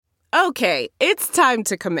Okay, it's time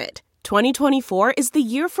to commit. 2024 is the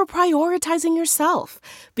year for prioritizing yourself.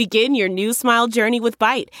 Begin your new smile journey with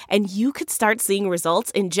Byte, and you could start seeing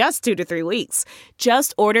results in just 2 to 3 weeks.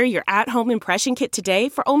 Just order your at-home impression kit today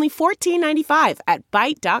for only $14.95 at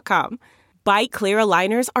Byte.com. Byte Clear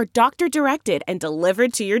aligners are doctor-directed and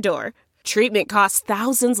delivered to your door. Treatment costs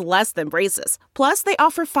thousands less than braces. Plus, they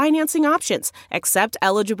offer financing options, accept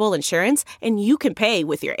eligible insurance, and you can pay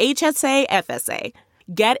with your HSA, FSA.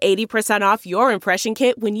 Get 80% off your impression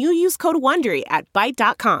kit when you use code WONDERY at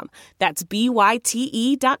Byte.com. That's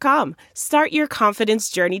BYTE.com. Start your confidence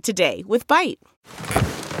journey today with Byte.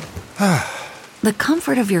 The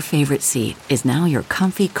comfort of your favorite seat is now your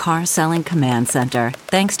comfy car selling command center,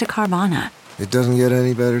 thanks to Carvana. It doesn't get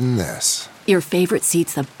any better than this. Your favorite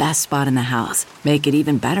seat's the best spot in the house. Make it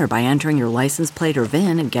even better by entering your license plate or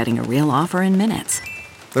VIN and getting a real offer in minutes.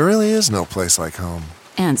 There really is no place like home.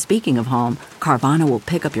 And speaking of home, Carvana will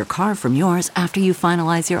pick up your car from yours after you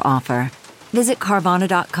finalize your offer. Visit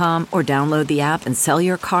Carvana.com or download the app and sell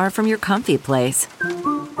your car from your comfy place.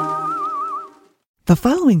 The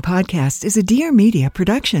following podcast is a Dear Media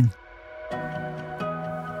production.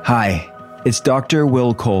 Hi, it's Dr.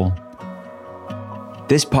 Will Cole.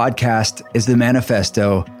 This podcast is the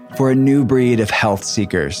manifesto for a new breed of health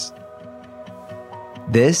seekers.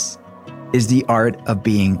 This is the art of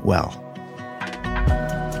being well.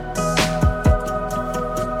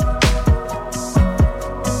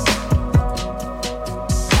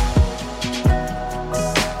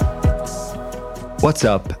 What's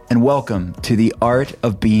up, and welcome to the Art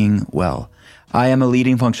of Being Well. I am a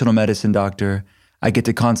leading functional medicine doctor. I get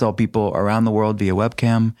to consult people around the world via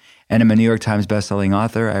webcam, and I'm a New York Times bestselling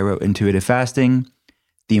author. I wrote Intuitive Fasting,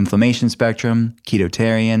 The Inflammation Spectrum,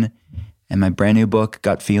 Ketotarian, and my brand new book,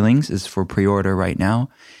 Gut Feelings, is for pre-order right now.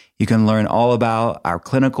 You can learn all about our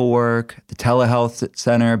clinical work, the telehealth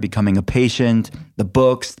center, becoming a patient, the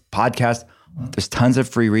books, the podcast. There's tons of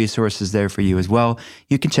free resources there for you as well.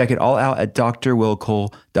 You can check it all out at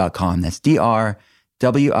drwillcole.com. That's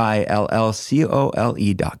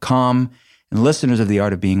DRWILLCOLE.com. And listeners of The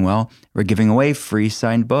Art of Being Well, we're giving away free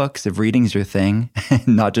signed books if reading's your thing,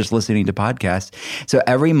 not just listening to podcasts. So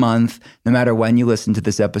every month, no matter when you listen to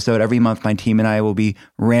this episode, every month my team and I will be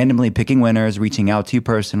randomly picking winners, reaching out to you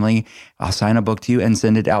personally. I'll sign a book to you and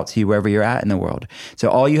send it out to you wherever you're at in the world. So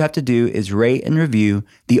all you have to do is rate and review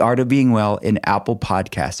The Art of Being Well in Apple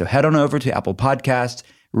Podcasts. So head on over to Apple Podcasts,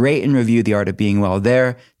 rate and review The Art of Being Well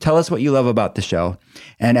there. Tell us what you love about the show.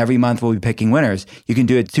 And every month we'll be picking winners. You can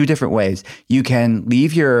do it 2 different ways. You can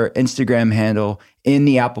leave your Instagram handle in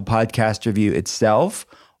the Apple Podcast review itself,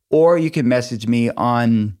 or you can message me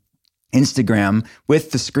on Instagram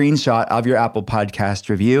with the screenshot of your Apple Podcast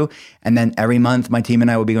review. And then every month, my team and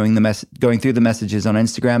I will be going through the messages on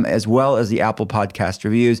Instagram as well as the Apple Podcast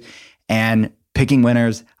reviews and picking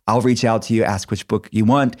winners. I'll reach out to you, ask which book you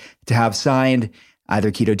want to have signed. Either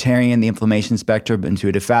Ketotarian, The Inflammation Spectrum,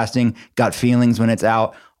 Intuitive Fasting, Gut Feelings when it's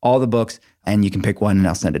out, all the books, and you can pick one and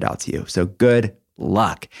I'll send it out to you. So good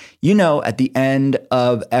luck. You know, at the end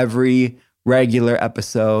of every regular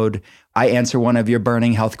episode, I answer one of your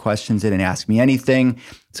burning health questions in an Ask Me Anything.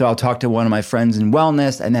 So I'll talk to one of my friends in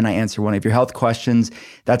wellness, and then I answer one of your health questions.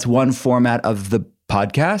 That's one format of the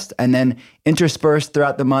podcast. And then interspersed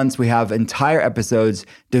throughout the months, we have entire episodes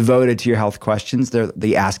devoted to your health questions. They're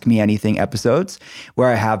the Ask Me Anything episodes, where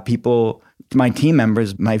I have people, my team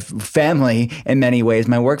members, my family in many ways,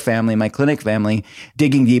 my work family, my clinic family,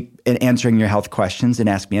 digging deep and answering your health questions in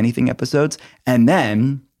Ask Me Anything episodes. And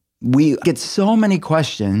then we get so many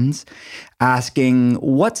questions asking,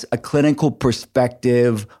 what's a clinical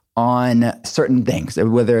perspective on certain things,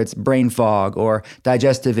 whether it's brain fog or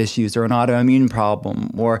digestive issues or an autoimmune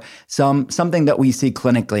problem or something that we see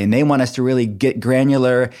clinically. And they want us to really get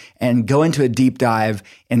granular and go into a deep dive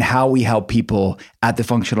in how we help people at the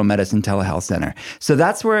Functional Medicine Telehealth Center. So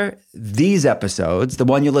that's where these episodes, the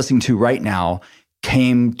one you're listening to right now,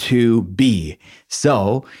 came to be.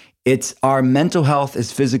 So it's our mental health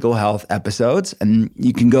is physical health episodes, and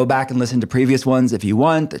you can go back and listen to previous ones if you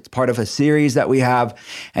want. It's part of a series that we have,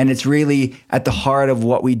 and it's really at the heart of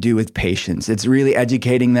what we do with patients. It's really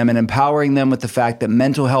educating them and empowering them with the fact that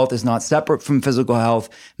mental health is not separate from physical health.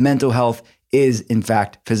 Mental health is, in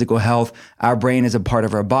fact, physical health. Our brain is a part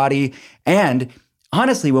of our body, and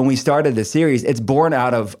honestly, when we started this series, it's born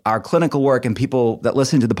out of our clinical work and people that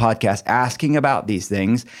listen to the podcast asking about these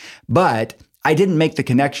things, but I didn't make the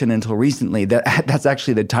connection until recently that that's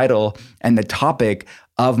actually the title and the topic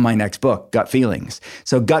of my next book, Gut Feelings.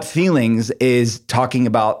 So Gut Feelings is talking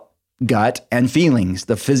about gut, and feelings,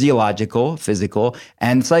 the physiological, physical,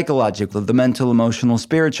 and psychological, the mental, emotional,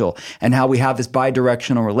 spiritual, and how we have this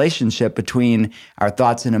bidirectional relationship between our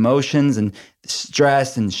thoughts and emotions and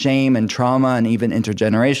stress and shame and trauma and even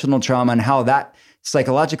intergenerational trauma, and how that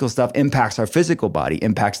psychological stuff impacts our physical body,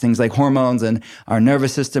 impacts things like hormones and our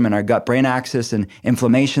nervous system and our gut-brain axis and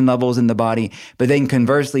inflammation levels in the body. But then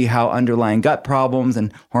conversely, how underlying gut problems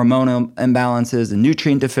and hormonal imbalances and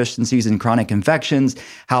nutrient deficiencies and chronic infections,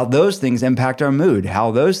 how those things impact our mood,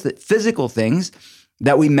 how those physical things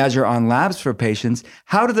that we measure on labs for patients,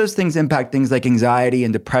 how do those things impact things like anxiety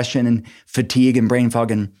and depression and fatigue and brain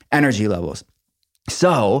fog and energy levels?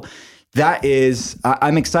 So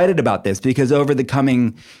I'm excited about this because over the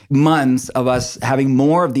coming months of us having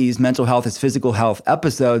more of these mental health as physical health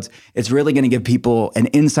episodes, it's really going to give people an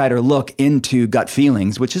insider look into gut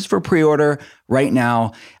feelings, which is for pre-order right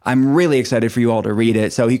now. I'm really excited for you all to read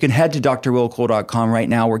it. So you can head to drwillcole.com right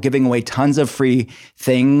now. We're giving away tons of free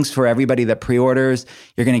things for everybody that pre-orders.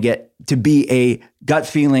 You're going to get to be a gut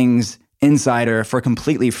feelings insider for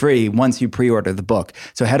completely free once you pre-order the book.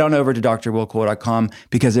 So head on over to drwillcole.com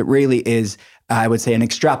because it really is, I would say, an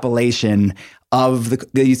extrapolation of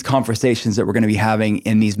these conversations that we're going to be having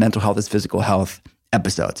in these mental health as physical health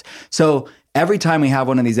episodes. So every time we have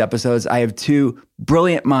one of these episodes, I have two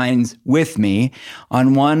brilliant minds with me.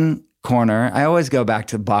 On one corner, I always go back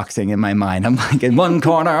to boxing in my mind. I'm like, in one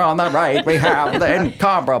corner on the right, we have the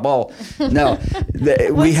incomparable. No,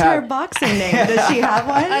 What's her boxing name? Does she have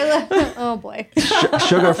one? Oh boy,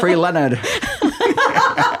 Sugar-free Leonard.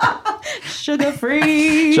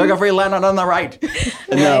 Sugar-free Leonard on the right.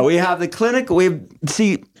 No, we have the clinical.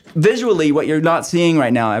 Visually, what you're not seeing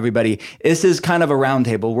right now, everybody, this is kind of a round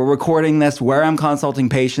table. We're recording this where I'm consulting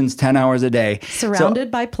patients 10 hours a day.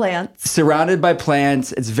 Surrounded by plants.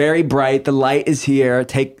 It's very bright. The light is here.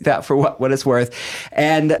 Take that for what it's worth.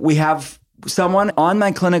 And we have someone on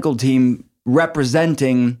my clinical team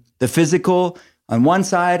representing the physical on one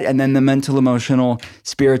side and then the mental, emotional,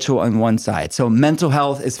 spiritual on one side. So mental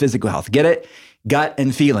health is physical health. Get it? Gut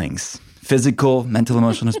and feelings. Physical, mental,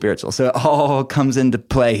 emotional, spiritual. So it all comes into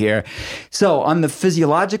play here. So on the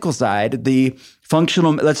physiological side, the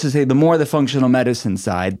functional, let's just say the functional medicine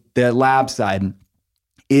side, the lab side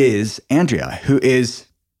is Andrea, who is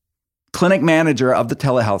clinic manager of the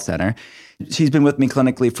telehealth center. She's been with me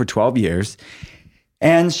clinically for 12 years.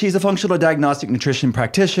 And she's a functional diagnostic nutrition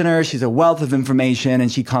practitioner. She's a wealth of information,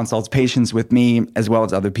 and she consults patients with me as well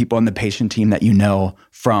as other people on the patient team that you know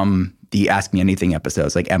from the Ask Me Anything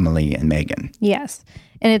episodes like Emily and Megan. Yes.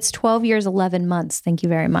 And it's 12 years, 11 months. Thank you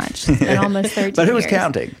very much. And almost 13 But who's years.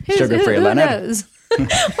 Counting? Sugar-free Leonard? Who knows?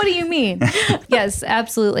 What do you mean? Yes,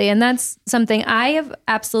 absolutely. And that's something I have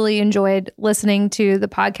absolutely enjoyed listening to the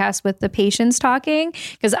podcast with the patients talking,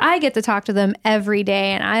 because I get to talk to them every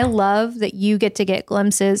day. And I love that you get to get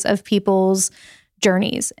glimpses of people's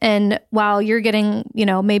journeys. And while you're getting,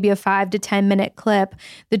 maybe a 5 to 10 minute clip,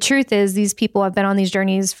 the truth is these people have been on these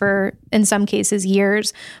journeys for, in some cases,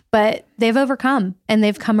 years, but they've overcome and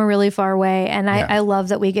they've come a really far way. And I love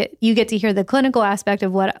that you get to hear the clinical aspect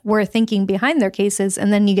of what we're thinking behind their cases.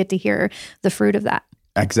 And then you get to hear the fruit of that.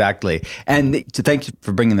 Exactly. And to thank you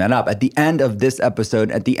for bringing that up. At the end of this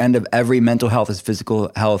episode, at the end of every mental health is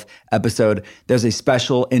physical health episode, there's a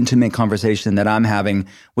special intimate conversation that I'm having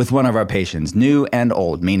with one of our patients, new and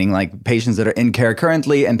old, meaning like patients that are in care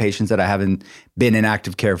currently and patients that I haven't been in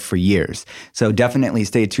active care for years. So definitely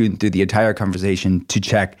stay tuned through the entire conversation to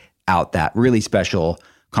check out that really special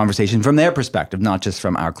conversation from their perspective, not just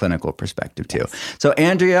from our clinical perspective too. So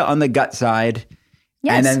Andrea on the gut side.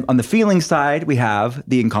 Yes. And then on the feeling side, we have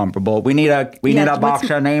the incomparable. We need a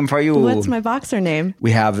boxer name for you. What's my boxer name? We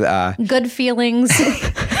have good feelings.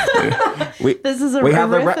 This is we have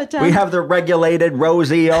the regulated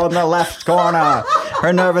Rosie on the left corner.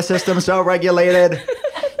 Her nervous system's so regulated.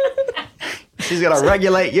 She's gonna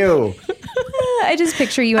regulate you. I just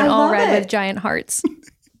picture you in all red with giant hearts.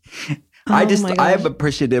 I'm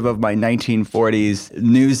appreciative of my 1940s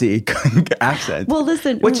newsy accent. Well,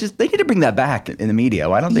 listen. They need to bring that back in the media.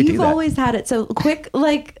 Why don't they do that? You've always had it. So quick,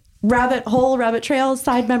 rabbit trail,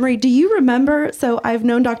 side memory. Do you remember? So I've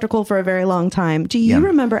known Dr. Cole for a very long time. Do you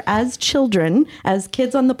remember as children, as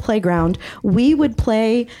kids on the playground, we would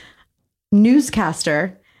play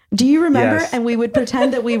newscaster? Do you remember? Yes. And we would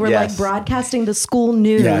pretend that we were broadcasting the school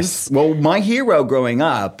news. Yes. Well, my hero growing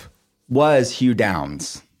up was Hugh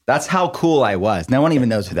Downs. That's how cool I was. No one even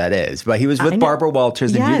knows who that is. But he was with Barbara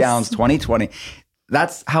Walters in Hugh Downs 2020.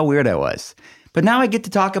 That's how weird I was. But now I get to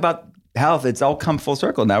talk about health. It's all come full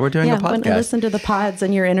circle. Now we're doing a podcast. When I listen to the pods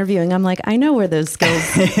and you're interviewing, I'm like, I know where those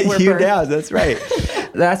skills were Hugh Downs, that's right.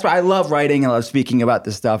 That's why I love writing. I love speaking about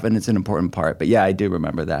this stuff, and it's an important part. But yeah, I do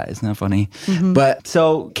remember that. Isn't that funny? Mm-hmm. But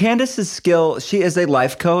so Candace's skill, she is a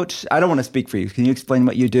life coach. I don't want to speak for you. Can you explain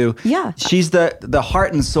what you do? Yeah. She's the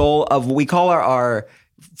heart and soul of, we call her our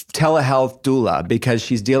telehealth doula, because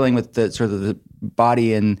she's dealing with the sort of the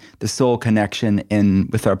body and the soul connection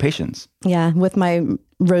with our patients. Yeah, with my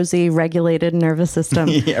Rosie regulated nervous system.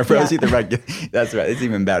 Yeah, Rosie that's right. It's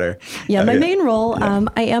even better. Yeah, my main role,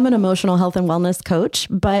 I am an emotional health and wellness coach,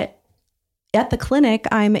 but at the clinic,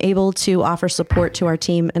 I'm able to offer support to our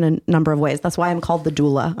team in a number of ways. That's why I'm called the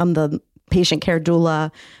doula. I'm the patient care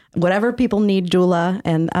doula, whatever people need doula.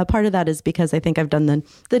 And a part of that is because I think I've done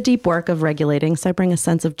the deep work of regulating. So I bring a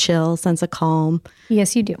sense of chill, sense of calm.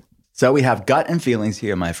 Yes, you do. So we have gut and feelings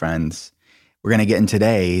here, my friends. We're going to get in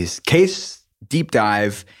today's case deep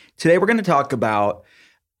dive. Today, we're going to talk about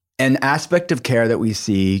an aspect of care that we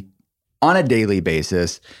see on a daily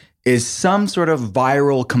basis is some sort of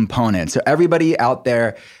viral component. So everybody out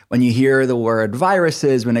there, when you hear the word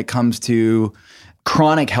viruses, when it comes to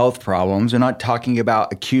chronic health problems, we're not talking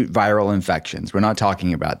about acute viral infections. We're not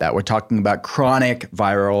talking about that. We're talking about chronic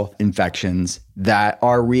viral infections that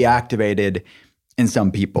are reactivated in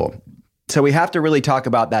some people. So we have to really talk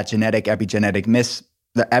about that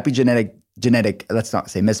let's not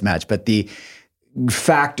say mismatch, but the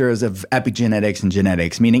factors of epigenetics and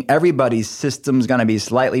genetics, meaning everybody's system's going to be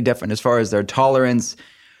slightly different as far as their tolerance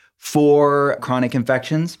for chronic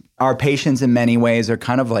infections. Our patients in many ways are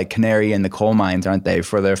kind of like canary in the coal mines, aren't they,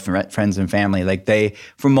 for their friends and family? Like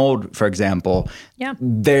for mold, for example,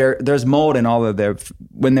 there's mold in all of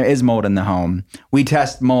when there is mold in the home, we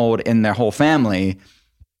test mold in their whole family.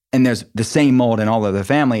 And there's the same mold in all of the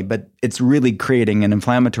family, but it's really creating an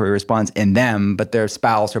inflammatory response in them, but their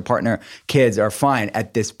spouse or partner, kids are fine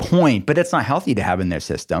at this point, but it's not healthy to have in their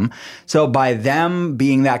system. So by them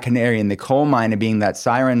being that canary in the coal mine and being that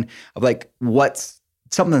siren of like,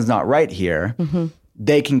 something's not right here,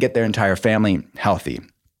 they can get their entire family healthy.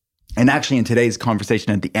 And actually in today's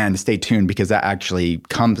conversation at the end, stay tuned because that actually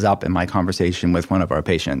comes up in my conversation with one of our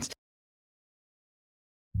patients.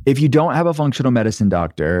 If you don't have a functional medicine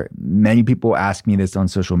doctor, many people ask me this on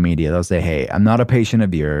social media. They'll say, hey, I'm not a patient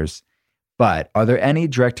of yours, but are there any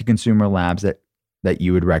direct-to-consumer labs that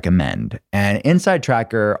you would recommend? And Inside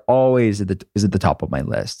Tracker always is at the top of my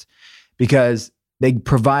list because they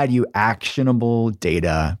provide you actionable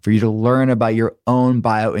data for you to learn about your own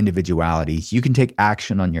bio-individuality. So you can take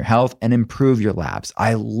action on your health and improve your labs.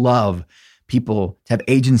 I love people to have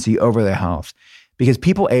agency over their health because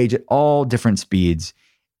people age at all different speeds.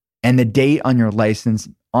 And the date on your license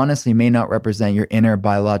honestly may not represent your inner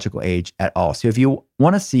biological age at all. So if you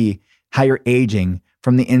want to see how you're aging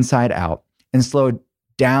from the inside out and slow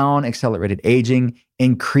down accelerated aging,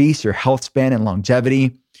 increase your health span and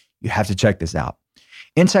longevity, you have to check this out.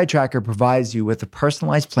 Inside Tracker provides you with a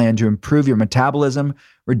personalized plan to improve your metabolism,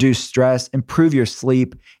 reduce stress, improve your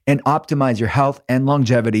sleep, and optimize your health and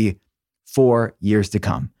longevity for years to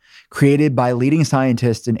come. Created by leading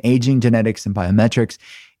scientists in aging genetics and biometrics,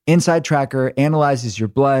 Inside Tracker analyzes your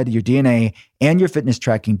blood, your DNA, and your fitness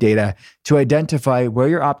tracking data to identify where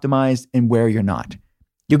you're optimized and where you're not.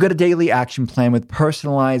 You'll get a daily action plan with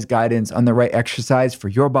personalized guidance on the right exercise for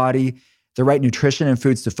your body, the right nutrition and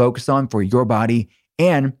foods to focus on for your body,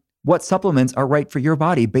 and what supplements are right for your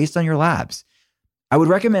body based on your labs. I would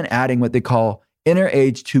recommend adding what they call Inner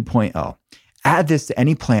Age 2.0. Add this to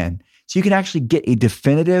any plan so you can actually get a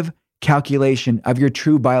definitive calculation of your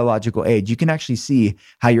true biological age. You can actually see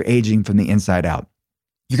how you're aging from the inside out.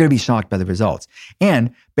 You're going to be shocked by the results.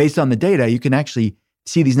 And based on the data, you can actually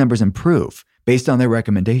see these numbers improve based on their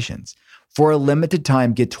recommendations. For a limited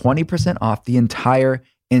time, get 20% off the entire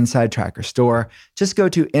Inside Tracker store. Just go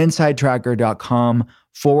to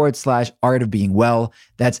insidetracker.com/art of being well.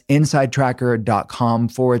 That's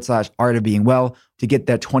insidetracker.com/art of being well to get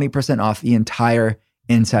that 20% off the entire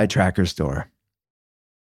Inside Tracker store.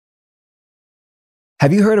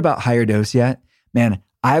 Have you heard about Higher Dose yet? Man,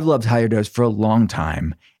 I've loved Higher Dose for a long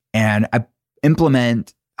time, and I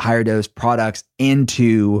implement Higher Dose products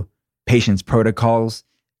into patients' protocols.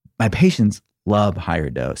 My patients love Higher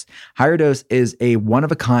Dose. Higher Dose is a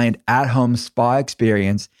one-of-a-kind at-home spa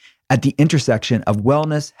experience at the intersection of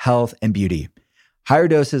wellness, health, and beauty. Higher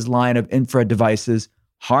Dose's line of infrared devices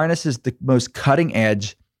harnesses the most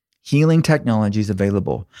cutting-edge healing technologies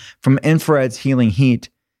available, from infrared's healing heat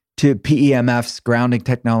to PEMF's grounding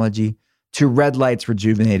technology, to red light's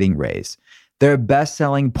rejuvenating rays. Their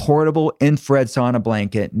best-selling portable infrared sauna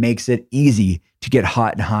blanket makes it easy to get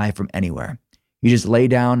hot and high from anywhere. You just lay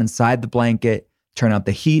down inside the blanket, turn out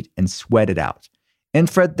the heat, and sweat it out.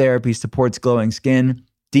 Infrared therapy supports glowing skin,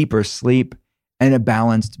 deeper sleep, and a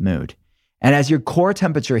balanced mood. And as your core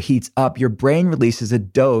temperature heats up, your brain releases a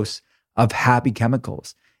dose of happy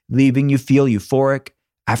chemicals, leaving you feel euphoric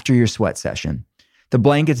after your sweat session. The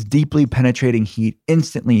blanket's deeply penetrating heat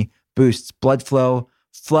instantly boosts blood flow,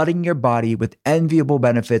 flooding your body with enviable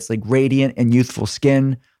benefits like radiant and youthful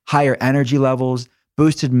skin, higher energy levels,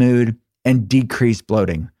 boosted mood, and decreased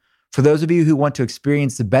bloating. For those of you who want to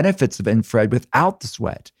experience the benefits of infrared without the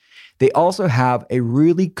sweat, they also have a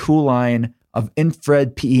really cool line of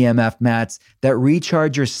infrared PEMF mats that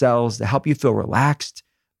recharge your cells to help you feel relaxed,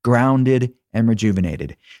 grounded, and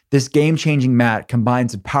rejuvenated. This game-changing mat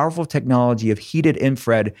combines the powerful technology of heated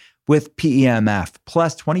infrared with PEMF,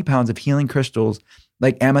 plus 20 pounds of healing crystals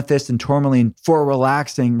like amethyst and tourmaline for a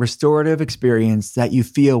relaxing, restorative experience that you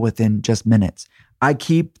feel within just minutes. I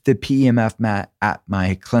keep the PEMF mat at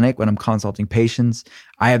my clinic when I'm consulting patients.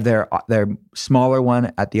 I have their smaller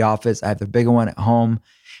one at the office. I have the bigger one at home.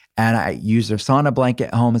 And I use their sauna blanket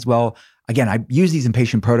at home as well. Again, I use these in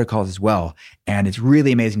patient protocols as well. And it's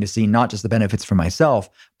really amazing to see not just the benefits for myself,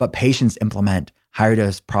 but patients implement higher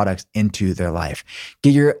dose products into their life.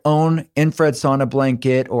 Get your own infrared sauna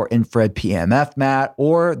blanket or infrared PEMF mat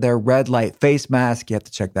or their red light face mask. You have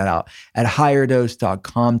to check that out at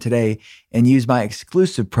higherdose.com today and use my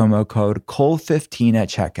exclusive promo code COLE15 at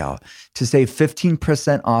checkout to save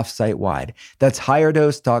 15% off site-wide. That's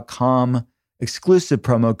higherdose.com. Exclusive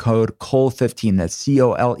promo code COLE15, that's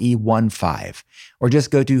COLE15, or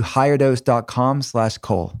just go to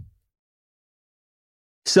higherdose.com/Cole.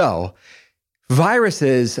 So,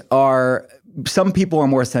 viruses are, some people are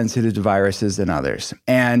more sensitive to viruses than others.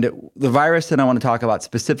 And the virus that I want to talk about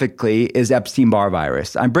specifically is Epstein-Barr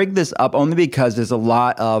virus. I bring this up only because there's a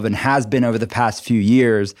lot of, and has been over the past few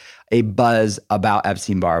years, a buzz about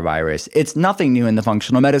Epstein-Barr virus. It's nothing new in the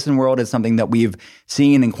functional medicine world. It's something that we've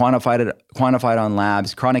seen and quantified on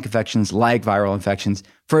labs, chronic infections like viral infections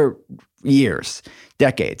for years,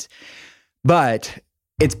 decades. But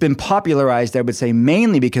it's been popularized, I would say,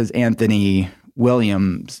 mainly because Anthony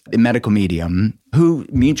Williams, a medical medium, who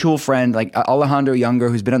mutual friend, like Alejandro Younger,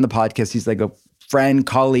 who's been on the podcast, he's like a friend,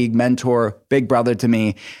 colleague, mentor, big brother to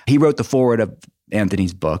me. He wrote the foreword of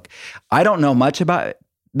Anthony's book. I don't know much about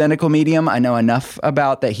medical medium. I know enough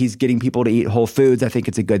about that he's getting people to eat whole foods. I think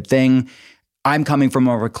it's a good thing. I'm coming from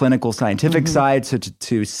more of a clinical scientific side. So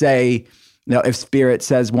to say, if Spirit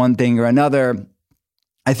says one thing or another,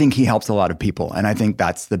 I think he helps a lot of people. And I think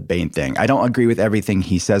that's the main thing. I don't agree with everything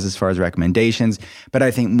he says as far as recommendations, but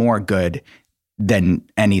I think more good than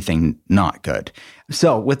anything not good.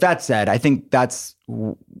 So with that said, I think that's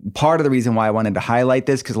part of the reason why I wanted to highlight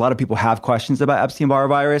this, because a lot of people have questions about Epstein-Barr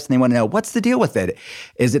virus and they want to know, what's the deal with it?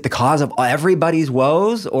 Is it the cause of everybody's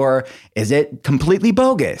woes or is it completely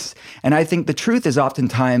bogus? And I think the truth is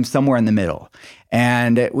oftentimes somewhere in the middle.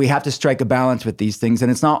 And we have to strike a balance with these things. And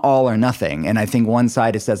it's not all or nothing. And I think one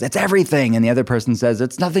side says it's everything. And the other person says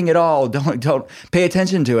it's nothing at all. Don't pay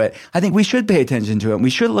attention to it. I think we should pay attention to it. We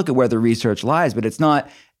should look at where the research lies, but it's not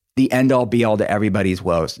the end all be all to everybody's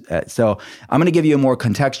woes. So I'm going to give you a more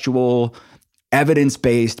contextual,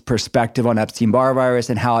 evidence-based perspective on Epstein-Barr virus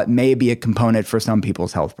and how it may be a component for some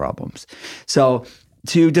people's health problems. So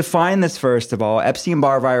to define this, first of all,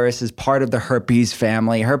 Epstein-Barr virus is part of the herpes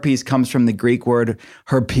family. Herpes comes from the Greek word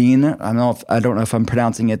herpene. I don't know if I'm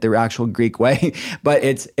pronouncing it the actual Greek way, but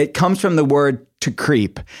it comes from the word to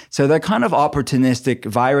creep. So they're kind of opportunistic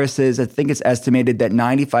viruses. I think it's estimated that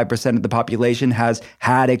 95% of the population has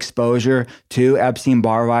had exposure to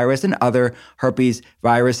Epstein-Barr virus and other herpes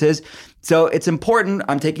viruses. So it's important,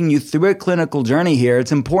 I'm taking you through a clinical journey here.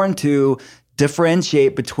 It's important to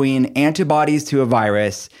differentiate between antibodies to a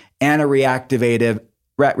virus and a reactivated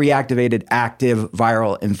active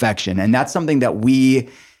viral infection. And that's something that we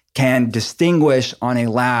can distinguish on a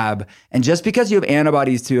lab. And just because you have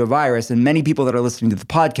antibodies to a virus, and many people that are listening to the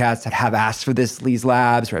podcast that have asked for these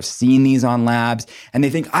labs or have seen these on labs, and they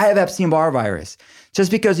think, I have Epstein-Barr virus.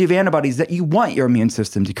 Just because you have antibodies, that you want your immune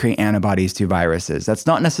system to create antibodies to viruses. That's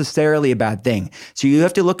not necessarily a bad thing. So you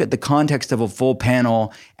have to look at the context of a full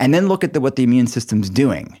panel and then look at what the immune system's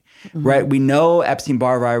doing, right? We know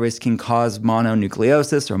Epstein-Barr virus can cause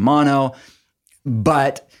mononucleosis or mono,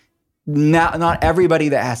 but not everybody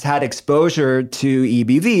that has had exposure to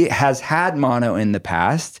EBV has had mono in the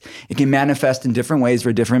past. It can manifest in different ways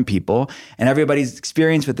for different people, and everybody's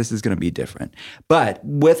experience with this is going to be different. But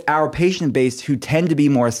with our patient base who tend to be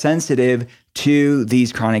more sensitive to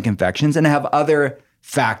these chronic infections and have other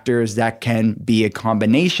factors that can be a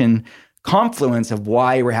confluence of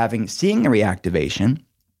why we're seeing a reactivation,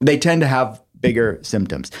 they tend to have bigger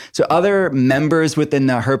symptoms. So other members within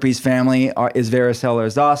the herpes family is varicella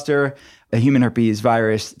zoster, a human herpes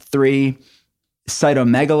virus 3,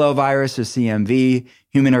 cytomegalovirus or CMV,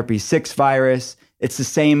 human herpes 6 virus. It's the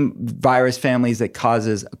same virus families that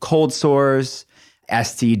causes cold sores,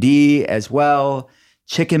 STD as well,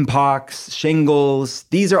 chickenpox, shingles.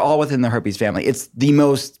 These are all within the herpes family. It's the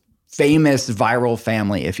most famous viral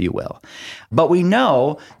family, if you will. But we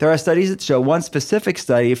know there are studies that show, one specific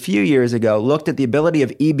study a few years ago looked at the ability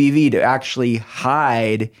of EBV to actually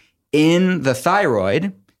hide in the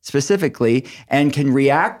thyroid specifically and can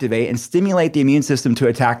reactivate and stimulate the immune system to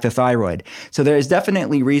attack the thyroid. So there is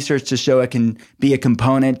definitely research to show it can be a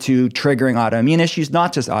component to triggering autoimmune issues,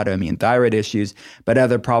 not just autoimmune thyroid issues, but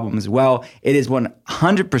other problems as well. It is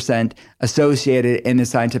 100% associated in the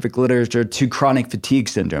scientific literature to chronic fatigue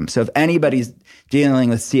syndrome. So if anybody's dealing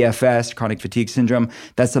with CFS, chronic fatigue syndrome,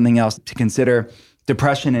 that's something else to consider.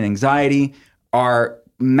 Depression and anxiety are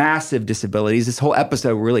massive disabilities. This whole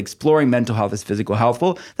episode, we're really exploring mental health as physical health.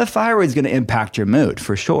 Well, the thyroid is going to impact your mood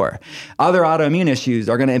for sure. Other autoimmune issues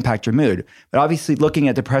are going to impact your mood. But obviously, looking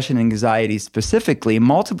at depression and anxiety specifically,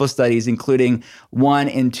 multiple studies, including one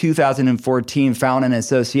in 2014, found an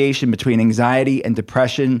association between anxiety and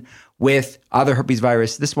depression with other herpes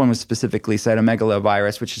virus. This one was specifically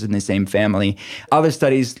cytomegalovirus, which is in the same family. Other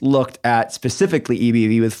studies looked at specifically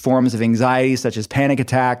EBV with forms of anxiety, such as panic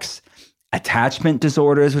attacks, attachment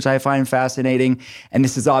disorders, which I find fascinating. And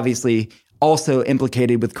this is obviously also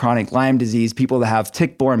implicated with chronic Lyme disease. People that have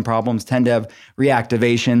tick-borne problems tend to have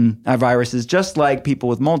reactivation of viruses, just like people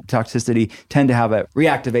with mold toxicity tend to have a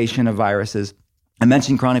reactivation of viruses. I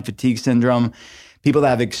mentioned chronic fatigue syndrome. People that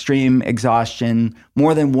have extreme exhaustion.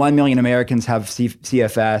 More than 1 million Americans have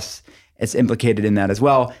CFS. It's implicated in that as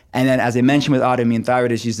well. And then, as I mentioned with autoimmune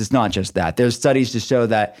thyroid issues, it's not just that. There's studies to show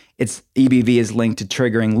that EBV is linked to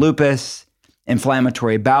triggering lupus,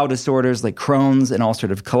 inflammatory bowel disorders like Crohn's and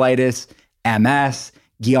ulcerative colitis, MS,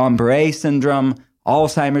 Guillain-Barré syndrome,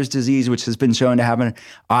 Alzheimer's disease, which has been shown to have an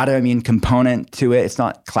autoimmune component to it. It's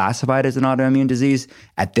not classified as an autoimmune disease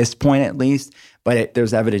at this point, at least, but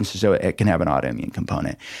there's evidence to show it can have an autoimmune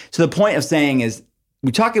component. So the point of saying is,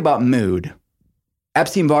 we talk about mood.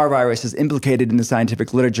 Epstein-Barr virus is implicated in the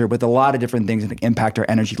scientific literature with a lot of different things that impact our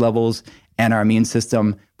energy levels and our immune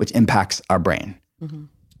system, which impacts our brain. Mm-hmm.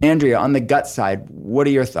 Andrea, on the gut side, what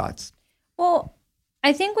are your thoughts? Well,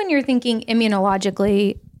 I think when you're thinking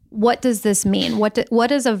immunologically, what does this mean? What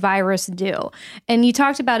does a virus do? And you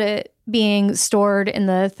talked about it being stored in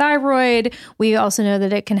the thyroid. We also know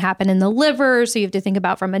that it can happen in the liver. So you have to think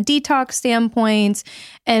about from a detox standpoint.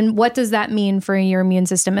 And what does that mean for your immune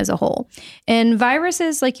system as a whole? And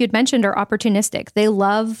viruses, like you'd mentioned, are opportunistic. They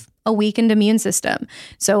love a weakened immune system.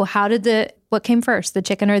 So what came first, the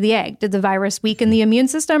chicken or the egg? Did the virus weaken the immune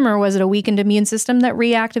system, or was it a weakened immune system that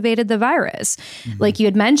reactivated the virus? Mm-hmm. Like you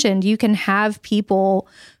had mentioned, you can have people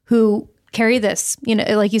who carry this,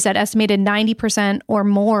 like you said, estimated 90% or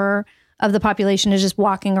more of the population is just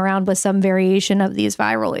walking around with some variation of these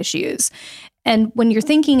viral issues. And when you're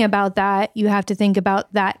thinking about that, you have to think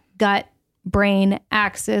about that gut-brain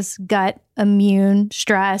axis, gut, immune,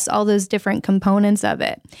 stress, all those different components of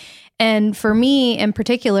it. And for me in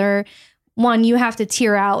particular, one, you have to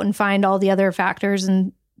tier out and find all the other factors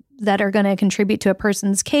and that are going to contribute to a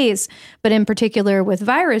person's case. But in particular with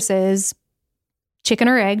viruses, chicken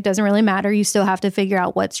or egg, doesn't really matter. You still have to figure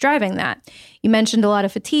out what's driving that. You mentioned a lot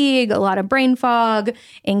of fatigue, a lot of brain fog,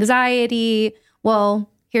 anxiety. Well,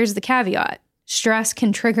 here's the caveat. Stress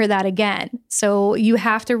can trigger that again. So you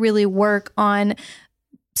have to really work on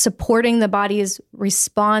supporting the body's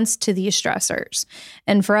response to these stressors.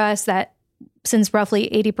 And for us, that since roughly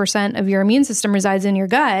 80% of your immune system resides in your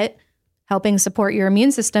gut, helping support your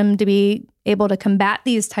immune system to be able to combat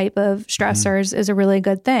these type of stressors is a really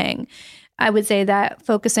good thing. I would say that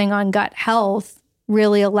focusing on gut health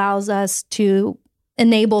really allows us to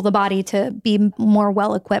enable the body to be more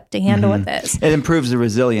well-equipped to handle with this. It improves the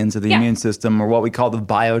resilience of the immune system, or what we call the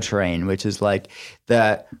bioterrain, which is like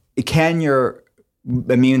can your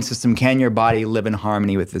immune system, can your body live in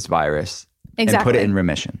harmony with this virus and put it in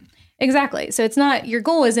remission? Exactly. So your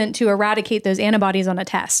goal isn't to eradicate those antibodies on a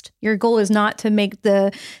test. Your goal is not to make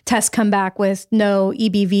the test come back with no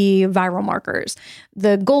EBV viral markers.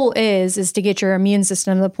 The goal is to get your immune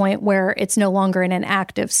system to the point where it's no longer in an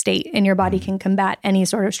active state and your body can combat any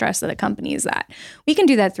sort of stress that accompanies that. We can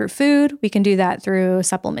do that through food. We can do that through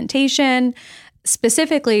supplementation.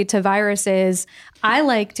 Specifically to viruses, I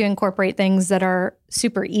like to incorporate things that are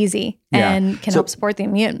super easy and can help support the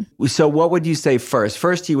immune. So what would you say first?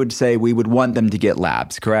 First, you would say we would want them to get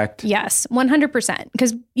labs, correct? Yes, 100%.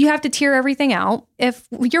 Because you have to tier everything out. If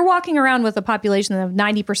you're walking around with a population of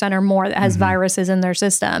 90% or more that has viruses in their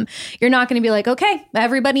system, you're not going to be like, okay,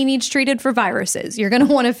 everybody needs treated for viruses. You're going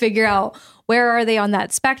to want to figure out Where are they on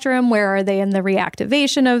that spectrum? Where are they in the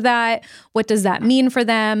reactivation of that? What does that mean for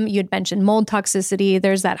them? You'd mentioned mold toxicity.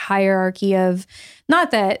 There's that hierarchy of,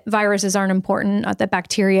 not that viruses aren't important, not that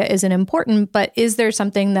bacteria isn't important, but is there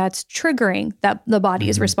something that's triggering that the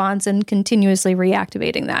body's response and continuously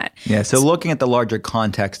reactivating that? Yeah. So looking at the larger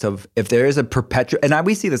context of if there is a perpetual, and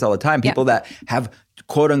we see this all the time, people that have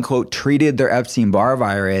quote unquote treated their Epstein-Barr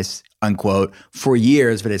virus, unquote, for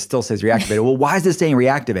years, but it still says reactivated. Well, why is this saying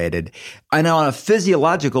reactivated? And on a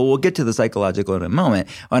physiological, we'll get to the psychological in a moment.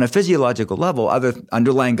 On a physiological level, other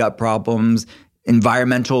underlying gut problems,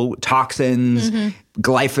 environmental toxins,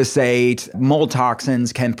 glyphosate, mold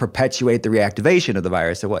toxins can perpetuate the reactivation of the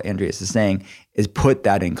virus. So what Andreas is saying is put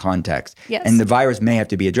that in context. Yes. And the virus may have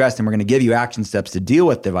to be addressed, and we're going to give you action steps to deal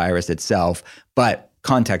with the virus itself, but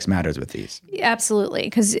context matters with these. Absolutely.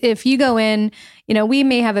 Because if you go in, we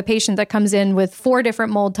may have a patient that comes in with 4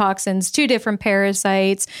 different mold toxins, 2 different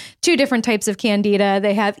parasites, 2 different types of candida.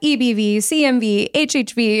 They have EBV, CMV,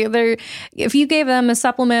 HHV. If you gave them a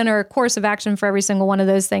supplement or a course of action for every single one of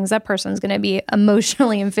those things, that person's going to be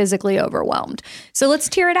emotionally and physically overwhelmed. So let's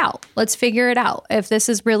tear it out. Let's figure it out. If this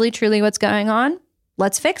is really, truly what's going on,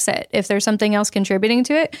 let's fix it. If there's something else contributing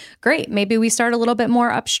to it, great. Maybe we start a little bit more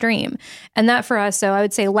upstream. And that for us, so I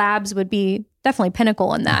would say labs would be definitely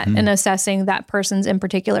pinnacle in that, in assessing that person's in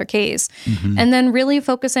particular case. And then really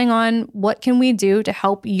focusing on what can we do to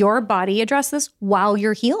help your body address this while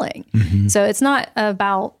you're healing. So it's not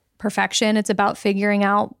about perfection. It's about figuring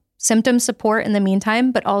out symptom support in the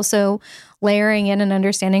meantime, but also layering in and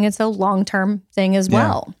understanding it's a long-term thing as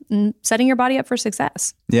well, and setting your body up for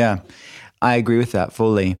success. Yeah. I agree with that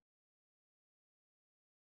fully.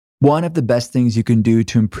 One of the best things you can do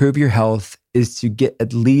to improve your health is to get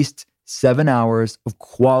at least 7 hours of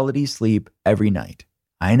quality sleep every night.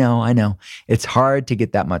 I know. It's hard to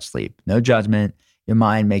get that much sleep. No judgment. Your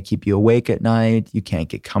mind may keep you awake at night. You can't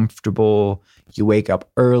get comfortable. You wake up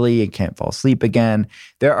early and can't fall asleep again.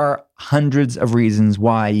 There are hundreds of reasons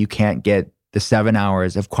why you can't get the 7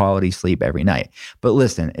 hours of quality sleep every night. But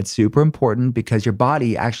listen, it's super important because your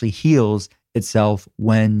body actually heals itself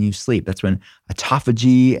when you sleep. That's when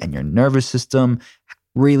autophagy and your nervous system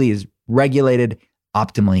really is regulated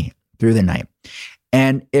optimally through the night.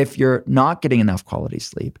 And if you're not getting enough quality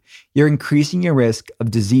sleep, you're increasing your risk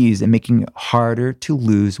of disease and making it harder to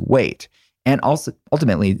lose weight. And also,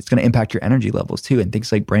 ultimately, it's going to impact your energy levels too, and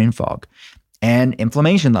things like brain fog and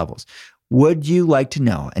inflammation levels. Would you like to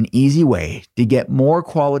know an easy way to get more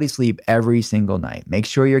quality sleep every single night? Make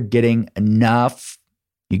sure you're getting enough,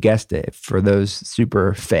 you guessed it, for those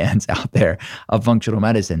super fans out there of functional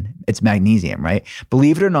medicine, it's magnesium, right?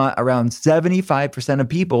 Believe it or not, around 75% of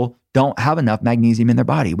people don't have enough magnesium in their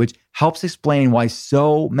body, which helps explain why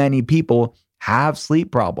so many people have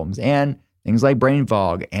sleep problems and things like brain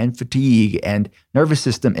fog and fatigue and nervous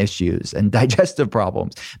system issues and digestive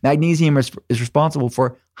problems. Magnesium is responsible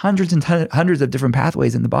for hundreds and hundreds of different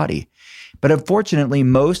pathways in the body. But unfortunately,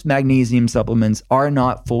 most magnesium supplements are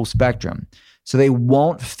not full spectrum. So they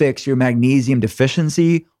won't fix your magnesium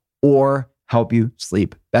deficiency or help you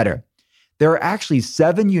sleep better. There are actually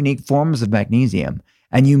 7 unique forms of magnesium,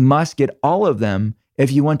 and you must get all of them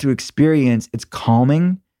if you want to experience its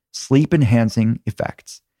calming, sleep-enhancing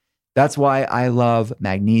effects. That's why I love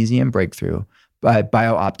Magnesium Breakthrough by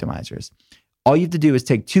BioOptimizers. All you have to do is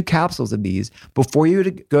take 2 capsules of these before you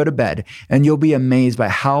go to bed, and you'll be amazed by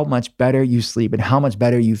how much better you sleep and how much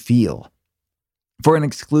better you feel. For an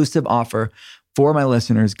exclusive offer for my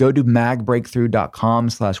listeners, go to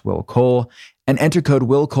magbreakthrough.com/WillCole and enter code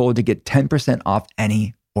WillCole to get 10% off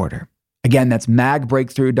any order. Again, that's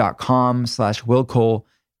magbreakthrough.com/WillCole.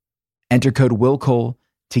 Enter code WillCole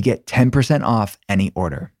to get 10% off any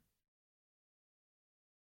order.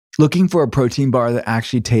 Looking for a protein bar that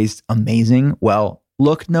actually tastes amazing? Well,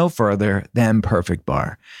 look no further than Perfect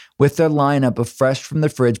Bar. With their lineup of fresh from the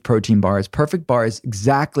fridge protein bars, Perfect Bar is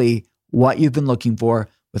exactly what you've been looking for,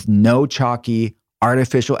 with no chalky,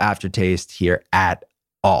 artificial aftertaste here at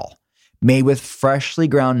all. Made with freshly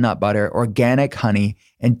ground nut butter, organic honey,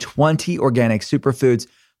 and 20 organic superfoods,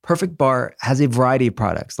 Perfect Bar has a variety of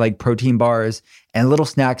products like protein bars and little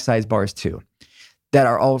snack size bars too, that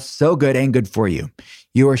are all so good and good for you.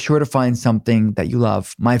 You are sure to find something that you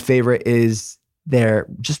love. My favorite is their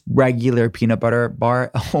just regular peanut butter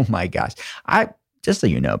bar. Oh my gosh. Just so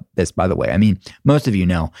you know this, by the way, I mean, most of you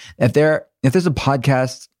know, if there's a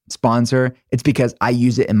podcast sponsor, it's because I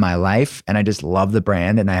use it in my life and I just love the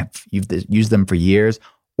brand and I've used them for years,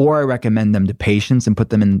 or I recommend them to patients and put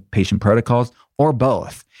them in patient protocols, or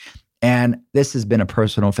both. And this has been a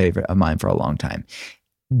personal favorite of mine for a long time.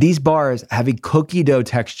 These bars have a cookie dough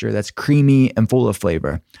texture that's creamy and full of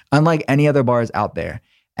flavor, unlike any other bars out there.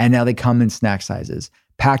 And now they come in snack sizes,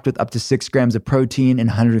 packed with up to 6 grams of protein and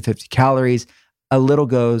 150 calories. A little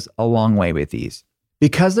goes a long way with these.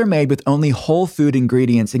 Because they're made with only whole food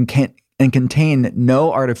ingredients and contain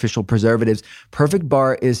no artificial preservatives, Perfect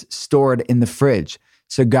Bar is stored in the fridge.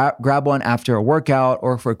 So grab one after a workout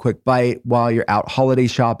or for a quick bite while you're out holiday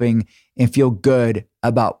shopping and feel good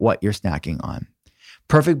about what you're snacking on.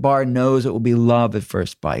 Perfect Bar knows it will be love at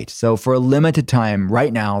first bite. So for a limited time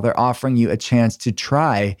right now, they're offering you a chance to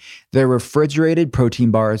try their refrigerated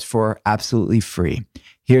protein bars for absolutely free.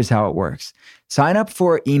 Here's how it works. Sign up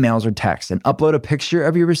for emails or texts and upload a picture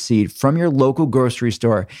of your receipt from your local grocery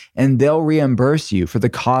store, and they'll reimburse you for the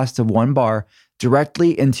cost of one bar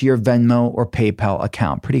directly into your Venmo or PayPal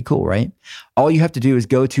account. Pretty cool, right? All you have to do is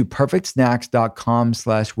go to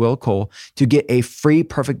perfectsnacks.com/Will Cole to get a free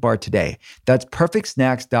Perfect Bar today. That's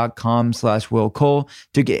perfectsnacks.com/Will Cole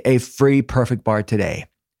to get a free Perfect Bar today.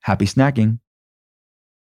 Happy snacking.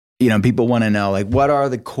 You know, people want to know, like, what are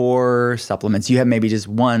the core supplements? You have maybe just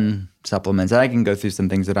one supplement. I can go through some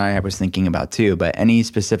things that I was thinking about too, but any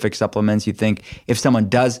specific supplements you think if someone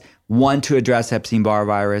does want to address Epstein-Barr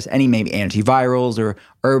virus, any maybe antivirals or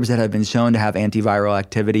herbs that have been shown to have antiviral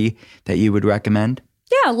activity that you would recommend?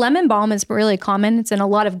 Yeah, lemon balm is really common. It's in a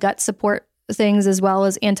lot of gut support things as well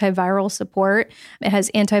as antiviral support. It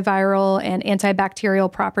has antiviral and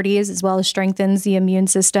antibacterial properties as well as strengthens the immune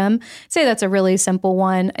system. I'd say that's a really simple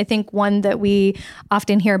one. I think one that we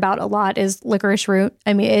often hear about a lot is licorice root.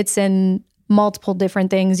 I mean, it's in multiple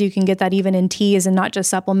different things. You can get that even in teas and not just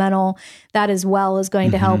supplemental. That as well is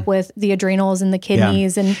going to help with the adrenals and the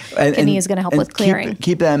kidneys, and kidney is going to help with clearing.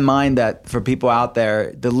 Keep that in mind that for people out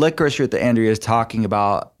there, the licorice root that Andrea is talking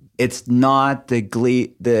about, it's not the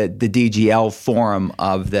DGL form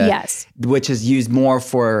of the, which is used more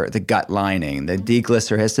for the gut lining, the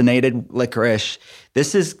deglycerinated licorice.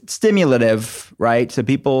 This is stimulative, right? So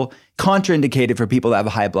people contraindicated for people that have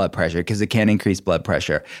high blood pressure because it can increase blood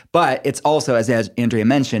pressure. But it's also, as Andrea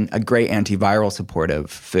mentioned, a great antiviral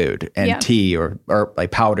supportive food and tea or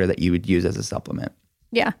like powder that you would use as a supplement.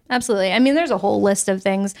 Yeah, absolutely. I mean, there's a whole list of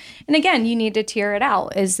things. And again, you need to tier it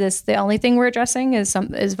out. Is this the only thing we're addressing is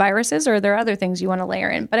viruses, or are there other things you want to layer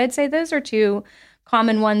in? But I'd say those are two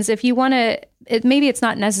common ones. If you want to, maybe it's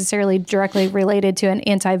not necessarily directly related to an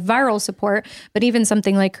antiviral support, but even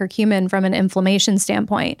something like curcumin from an inflammation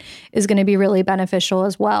standpoint is going to be really beneficial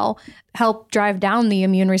as well. Help drive down the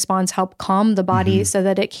immune response, help calm the body so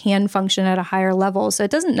that it can function at a higher level. So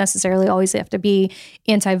it doesn't necessarily always have to be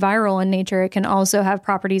antiviral in nature. It can also have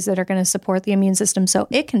properties that are going to support the immune system so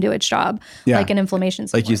it can do its job, like an inflammation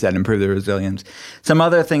support. Like you said, improve the resilience. Some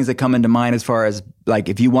other things that come into mind as far as, like,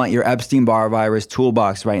 if you want your Epstein-Barr virus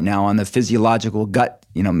toolbox right now on the physiological gut,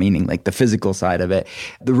 meaning like the physical side of it,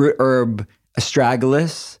 the root herb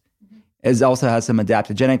astragalus also has some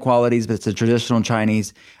adaptogenic qualities, but it's a traditional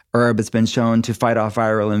Chinese herb. It's been shown to fight off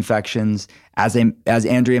viral infections. As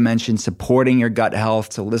Andrea mentioned, supporting your gut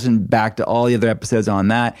health. So listen back to all the other episodes on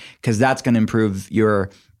that, because that's going to improve your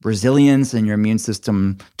resilience and your immune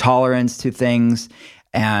system tolerance to things.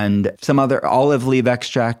 And some other olive leaf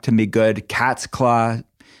extract can be good. Cat's claw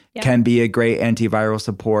can be a great antiviral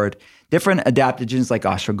support. Different adaptogens like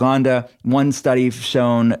ashwagandha. One study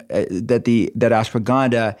shown that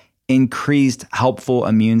ashwagandha increased helpful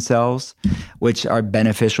immune cells, which are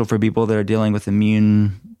beneficial for people that are dealing with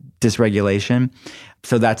immune dysregulation.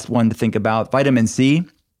 So that's one to think about. Vitamin C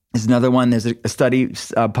is another one. There's a study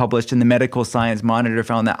published in the Medical Science Monitor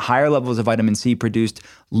found that higher levels of vitamin C produced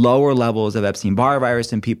lower levels of Epstein-Barr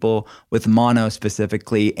virus in people with mono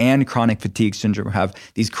specifically and chronic fatigue syndrome, have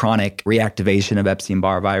these chronic reactivation of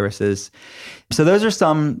Epstein-Barr viruses. So those are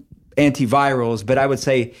some antivirals, but I would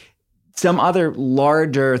say some other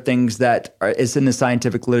larger things that is in the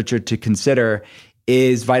scientific literature to consider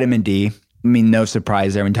is vitamin D. I mean, no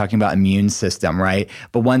surprise there when talking about immune system, right?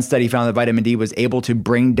 But one study found that vitamin D was able to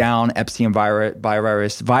bring down Epstein-Barr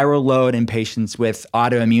virus viral load in patients with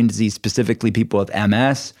autoimmune disease, specifically people with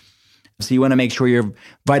MS. So you want to make sure your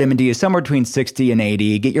vitamin D is somewhere between 60 and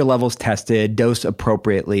 80. Get your levels tested, dose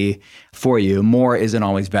appropriately for you. More isn't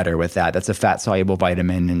always better with that. That's a fat-soluble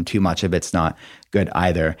vitamin, and too much of it's not good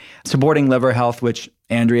either. Supporting liver health, which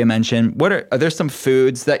Andrea mentioned. Are there some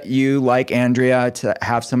foods that you like, Andrea, to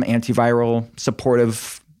have some antiviral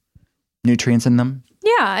supportive nutrients in them?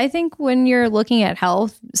 Yeah, I think when you're looking at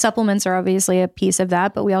health, supplements are obviously a piece of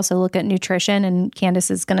that, but we also look at nutrition, and Candace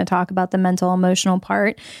is going to talk about the mental, emotional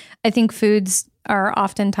part. I think foods are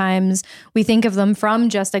oftentimes, we think of them from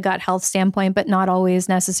just a gut health standpoint, but not always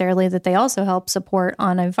necessarily that they also help support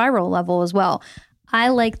on a viral level as well. I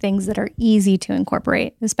like things that are easy to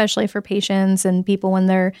incorporate, especially for patients and people when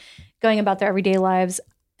they're going about their everyday lives.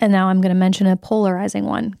 And now I'm going to mention a polarizing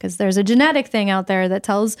one because there's a genetic thing out there that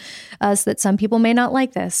tells us that some people may not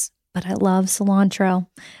like this. But I love cilantro.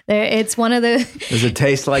 It's one of the... Does it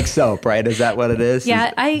taste like soap, right? Is that what it is?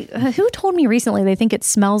 Yeah. Who told me recently they think it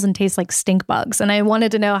smells and tastes like stink bugs? And I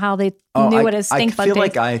wanted to know how they knew what a stink bug tastes. I feel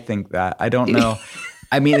like I think that. I don't know.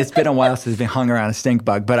 I mean, it's been a while since I've been hung around a stink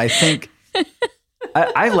bug, but I think...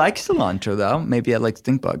 I like cilantro, though. Maybe I like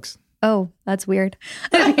stink bugs. Oh, that's weird.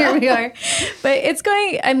 Here we are. But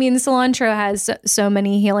cilantro has so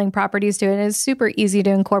many healing properties to it. It's super easy to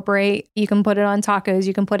incorporate. You can put it on tacos.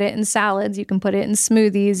 You can put it in salads. You can put it in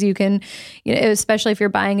smoothies. You can, especially if you're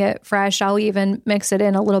buying it fresh, I'll even mix it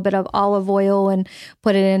in a little bit of olive oil and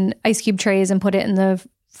put it in ice cube trays and put it in the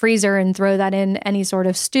freezer and throw that in any sort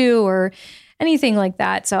of stew or anything like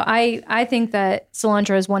that. So I think that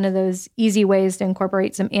cilantro is one of those easy ways to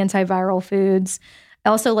incorporate some antiviral foods. I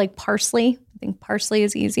also like parsley. I think parsley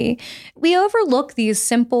is easy. We overlook these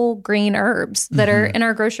simple green herbs that are in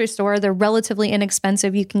our grocery store. They're relatively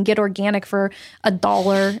inexpensive. You can get organic for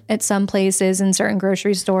 $1 at some places in certain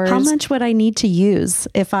grocery stores. How much would I need to use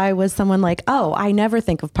if I was someone like, oh, I never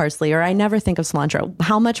think of parsley or I never think of cilantro?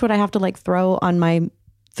 How much would I have to throw on my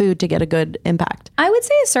food to get a good impact? I would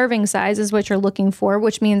say a serving size is what you're looking for,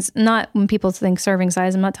 which means not when people think serving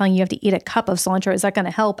size, I'm not telling you have to eat a cup of cilantro. Is that going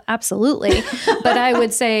to help? Absolutely. But I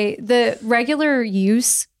would say the regular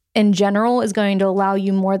use in general is going to allow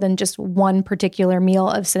you more than just one particular meal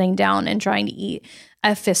of sitting down and trying to eat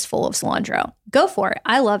a fistful of cilantro. Go for it.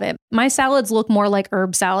 I love it. My salads look more like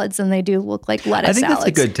herb salads than they do look like lettuce salads. I think that's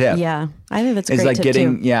a good tip. Yeah, I think that's a great tip It's like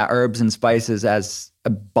getting too. Herbs and spices as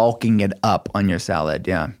bulking it up on your salad.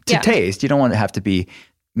 Yeah, to taste. You don't want to have to be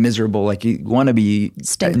miserable. Like you want to be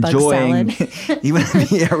enjoying. You want to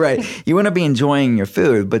be right. You want to be enjoying your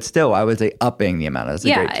food, but still, I would say upping the amount. That's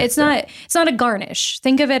a great tip. It's not a garnish.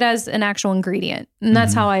 Think of it as an actual ingredient, and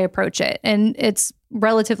that's how I approach it. And it's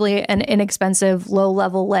relatively an inexpensive,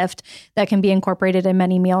 low-level lift that can be incorporated in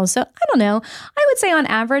many meals. So I don't know. I would say on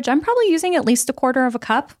average, I'm probably using at least 1/4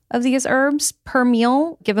 cup of these herbs per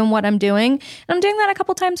meal, given what I'm doing. And I'm doing that a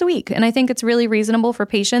couple times a week. And I think it's really reasonable for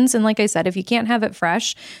patients. And like I said, if you can't have it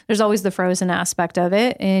fresh, there's always the frozen aspect of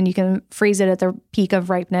it. And you can freeze it at the peak of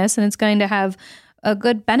ripeness. And it's going to have a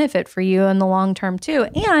good benefit for you in the long term too.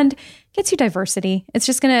 And gets you diversity. It's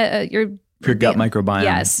just going to, your gut microbiome.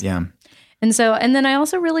 Yes. Yeah. And then I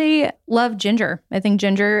also really love ginger. I think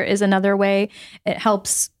ginger is another way. It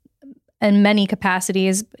helps in many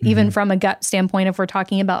capacities, even from a gut standpoint, if we're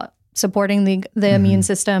talking about supporting the immune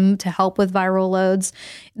system to help with viral loads.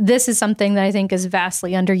 This is something that I think is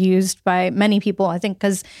vastly underused by many people. I think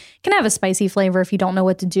because it can have a spicy flavor if you don't know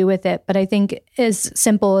what to do with it. But I think as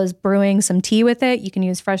simple as brewing some tea with it, you can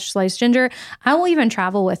use fresh sliced ginger. I will even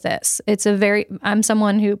travel with this. I'm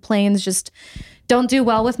someone who planes just don't do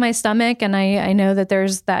well with my stomach, and I know that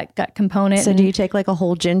there's that gut component. So do you take a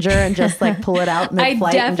whole ginger and just pull it out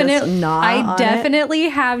mid-flight and just gnaw on it? I definitely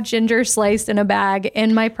have ginger sliced in a bag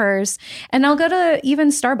in my purse, and I'll go to even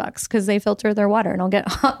Starbucks because they filter their water, and I'll get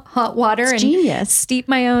hot water and genius. Steep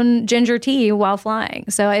my own ginger tea while flying.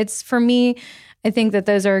 So it's, for me, I think that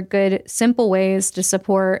those are good, simple ways to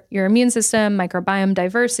support your immune system, microbiome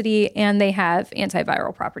diversity, and they have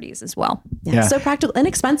antiviral properties as well. Yeah. So practical,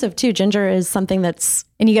 inexpensive too. Ginger is something that's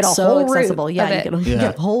and you get a so whole accessible. root. Yeah, you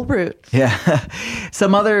get a whole root. Yeah.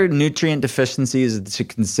 Some other nutrient deficiencies to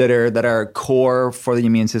consider that are core for the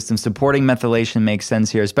immune system. Supporting methylation makes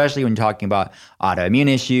sense here, especially when you're talking about autoimmune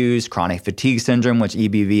issues, chronic fatigue syndrome, which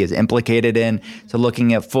EBV is implicated in. So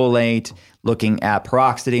looking at folate, looking at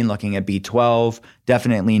paroxetine, looking at B12,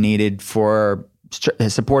 definitely needed for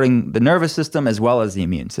supporting the nervous system as well as the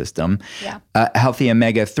immune system. Yeah. Healthy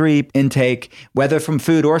omega-3 intake, whether from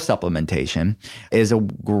food or supplementation, is a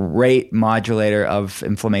great modulator of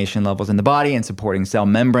inflammation levels in the body and supporting cell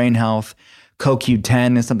membrane health.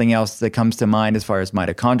 CoQ10 is something else that comes to mind as far as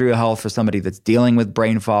mitochondrial health for somebody that's dealing with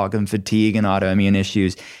brain fog and fatigue and autoimmune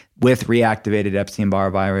issues with reactivated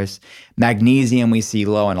Epstein-Barr virus. Magnesium we see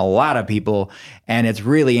low in a lot of people, and it's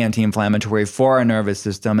really anti-inflammatory for our nervous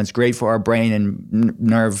system. It's great for our brain and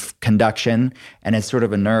nerve conduction, and it's sort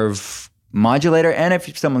of a nerve modulator. And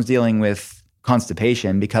if someone's dealing with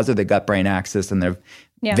constipation because of the gut-brain axis and their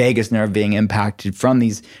vagus nerve being impacted from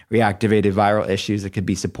these reactivated viral issues, it could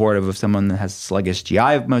be supportive of someone that has sluggish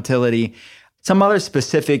GI motility. Some other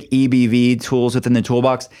specific EBV tools within the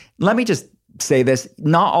toolbox. Let me just say this,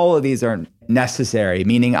 not all of these are necessary,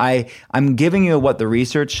 meaning I'm giving you what the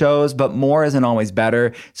research shows, but more isn't always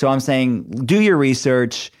better. So I'm saying do your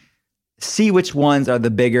research, see which ones are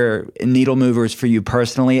the bigger needle movers for you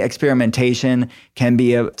personally. Experimentation can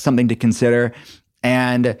be something to consider.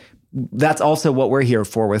 And that's also what we're here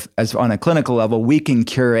for as on a clinical level. We can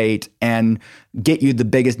curate and get you the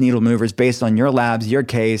biggest needle movers based on your labs, your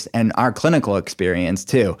case, and our clinical experience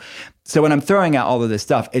too. So when I'm throwing out all of this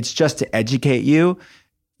stuff, it's just to educate you,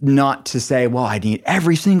 not to say, well, I need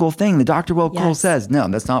every single thing that Dr. Will Cole says. No,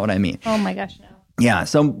 that's not what I mean. Oh my gosh, no. Yeah,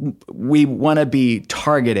 so we want to be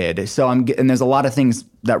targeted. So and there's a lot of things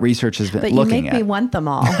that research has been looking at. But you make me want them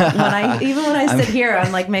all. Even when I sit here,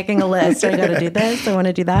 I'm like making a list. I got to do this. I want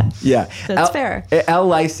to do that. Yeah, so it's fair.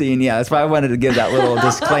 L-lysine. Yeah, that's why I wanted to give that little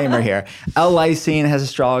disclaimer here. L-lysine has a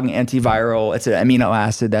strong antiviral. It's an amino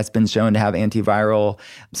acid that's been shown to have antiviral.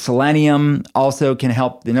 Selenium also can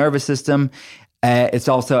help the nervous system. It's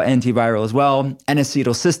also antiviral as well.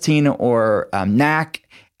 N-acetylcysteine or NAC.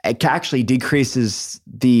 It actually decreases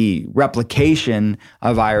the replication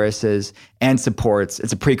of viruses and supports.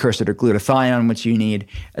 It's a precursor to glutathione, which you need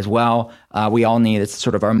as well. We all need. It's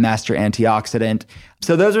sort of our master antioxidant.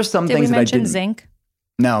 So those are some things that I didn't. Did we mention zinc?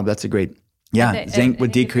 No, that's a great. Yeah, zinc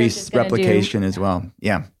would decrease replication as well.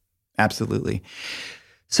 Yeah, absolutely.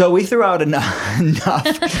 So we threw out enough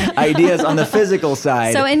ideas on the physical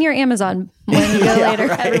side. So in your Amazon, when you go later,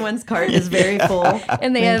 right. Everyone's cart is very full,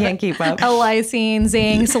 and they can't keep up. L-lysine,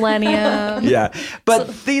 zinc, selenium. Yeah,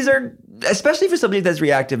 but these are especially for somebody that's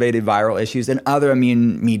reactivated viral issues and other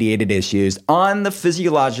immune-mediated issues on the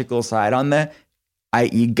physiological side, on the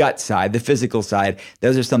i.e. gut side, the physical side.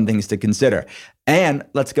 Those are some things to consider. And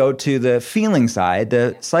let's go to the feeling side,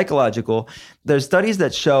 the psychological. There's studies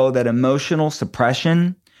that show that emotional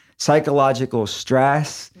suppression, psychological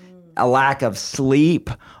stress, a lack of sleep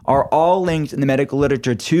are all linked in the medical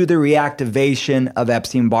literature to the reactivation of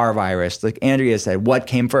Epstein-Barr virus. Like Andrea said, what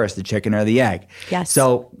came first, the chicken or the egg? Yes.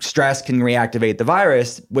 So stress can reactivate the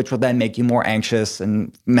virus, which will then make you more anxious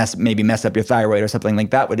and maybe mess up your thyroid or something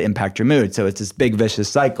like that would impact your mood. So it's this big vicious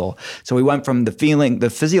cycle. So we went from the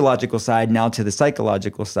physiological side now to the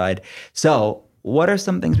psychological side. So what are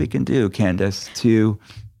some things we can do, Candace, to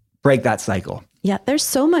break that cycle? Yeah, there's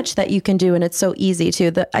so much that you can do, and it's so easy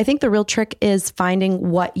too. I think the real trick is finding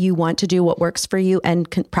what you want to do, what works for you, and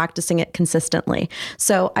practicing it consistently.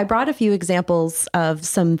 So I brought a few examples of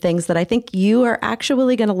some things that I think you are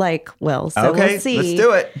actually going to like, Will. So okay, we'll see. Let's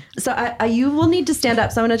do it. So you will need to stand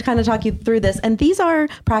up. So I'm going to kind of talk you through this. And these are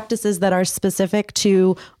practices that are specific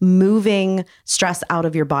to moving stress out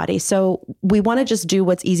of your body. So we want to just do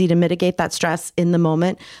what's easy to mitigate that stress in the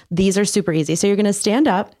moment. These are super easy. So you're going to stand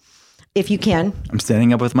up. If you can. I'm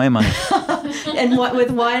standing up with my mic. And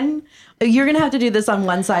with one, you're going to have to do this on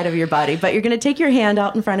one side of your body, but you're going to take your hand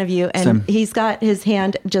out in front of you, and he's got his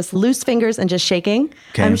hand just loose fingers and just shaking.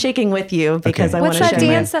 Okay. I'm shaking with you because I want to show you. What's that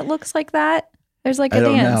dance that looks like that? There's like a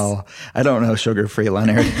dance. I don't know sugar-free,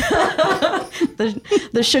 Leonard.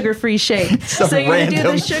 the sugar-free shake. So you're going to do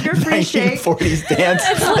the sugar-free shake. 1940s dance.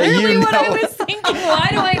 That's literally what I was thinking. Why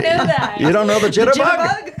do I know that? You don't know the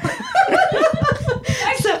jitterbug?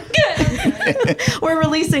 We're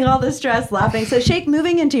releasing all the stress, laughing. So shake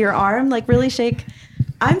moving into your arm, like really shake.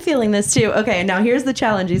 I'm feeling this too. Okay, now here's the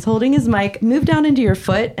challenge. He's holding his mic. Move down into your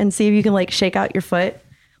foot and see if you can like shake out your foot.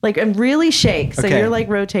 Like, and really shake. So you're like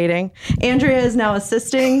rotating. Andrea is now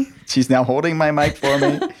assisting. She's now holding my mic for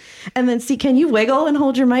me. And then see, can you wiggle and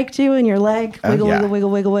hold your mic too in your leg? Wiggle, wiggle, wiggle,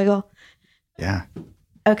 wiggle, wiggle. Yeah.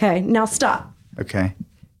 Okay, now stop. Okay.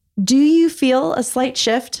 Do you feel a slight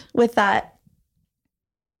shift with that?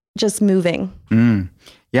 Just moving.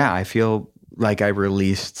 Yeah, I feel like I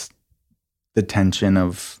released the tension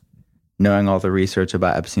of knowing all the research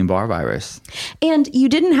about Epstein-Barr virus. And you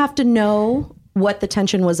didn't have to know what the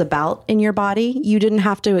tension was about in your body. You didn't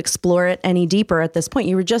have to explore it any deeper at this point.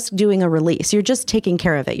 You were just doing a release. You're just taking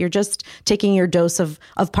care of it. You're just taking your dose of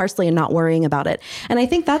parsley and not worrying about it. And I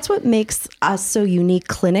think that's what makes us so unique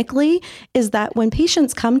clinically, is that when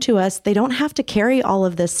patients come to us, they don't have to carry all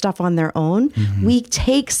of this stuff on their own. Mm-hmm. We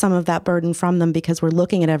take some of that burden from them because we're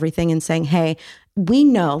looking at everything and saying, hey, we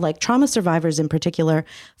know, like trauma survivors in particular,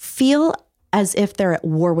 feel as if they're at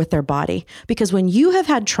war with their body. Because when you have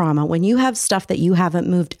had trauma, when you have stuff that you haven't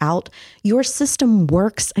moved out, your system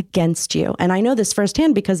works against you. And I know this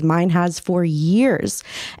firsthand because mine has for years.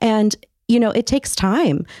 And it takes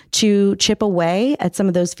time to chip away at some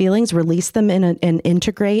of those feelings, release them and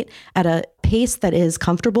integrate at a pace that is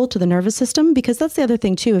comfortable to the nervous system. Because that's the other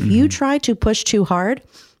thing too. If you try to push too hard,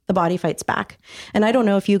 the body fights back. And I don't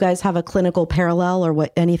know if you guys have a clinical parallel or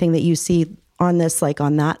anything that you see on this, like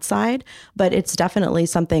on that side, but it's definitely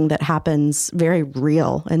something that happens very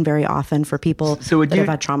real and very often for people that have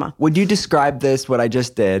had trauma. Would you describe this, what I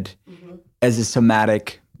just did, as a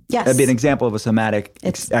somatic Yes. That'd be an example of a somatic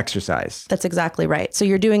exercise. That's exactly right. So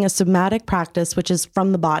you're doing a somatic practice, which is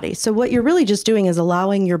from the body. So what you're really just doing is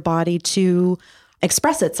allowing your body to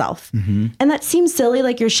express itself. And that seems silly,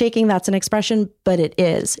 like you're shaking, that's an expression, but it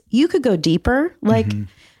is. You could go deeper. Like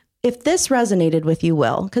if this resonated with you,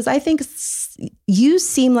 Will, because I think you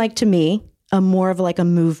seem like to me more of like a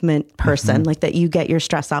movement person, like that you get your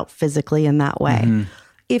stress out physically in that way.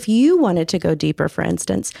 If you wanted to go deeper, for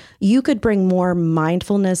instance, you could bring more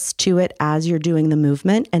mindfulness to it as you're doing the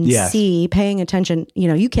movement and paying attention. You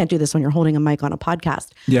know, you can't do this when you're holding a mic on a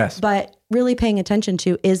podcast. Yes. But really paying attention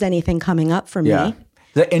to, is anything coming up for me?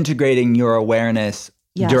 The integrating your awareness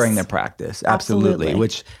during the practice. Absolutely.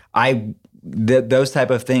 Which those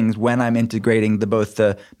type of things, when I'm integrating both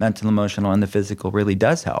the mental, emotional, and the physical, really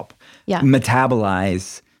does help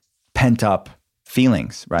metabolize pent up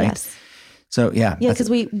feelings, right? Yes. So because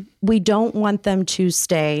we don't want them to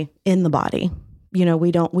stay in the body. You know,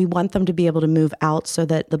 we want them to be able to move out so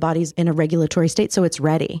that the body's in a regulatory state, so it's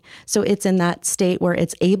ready. So it's in that state where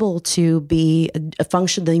it's able to be a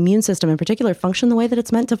function, the immune system in particular, function the way that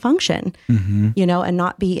it's meant to function, you know, and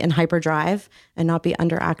not be in hyperdrive and not be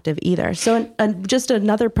underactive either. So just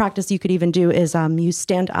another practice you could even do is you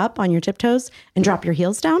stand up on your tiptoes and drop your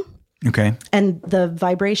heels down. Okay. And the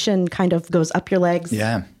vibration kind of goes up your legs.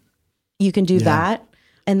 Yeah. You can do that.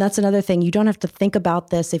 And that's another thing. You don't have to think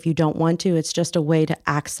about this if you don't want to. It's just a way to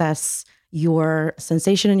access your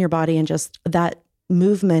sensation in your body, and just that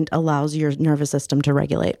movement allows your nervous system to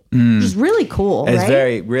regulate. Which is really cool, It's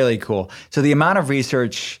very, really cool. So the amount of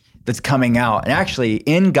research that's coming out, and actually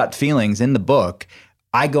in Gut Feelings, in the book,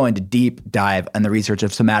 I go into deep dive on the research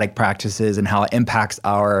of somatic practices and how it impacts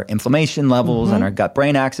our inflammation levels and our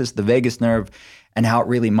gut-brain axis, the vagus nerve, and how it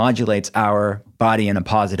really modulates our body in a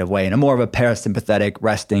positive way, in a more of a parasympathetic,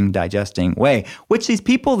 resting, digesting way, which these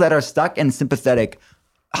people that are stuck in sympathetic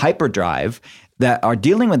hyperdrive, that are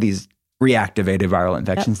dealing with these reactivated viral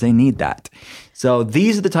infections, they need that. So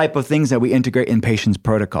these are the type of things that we integrate in patients'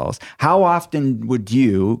 protocols. How often would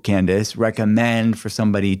you, Candace, recommend for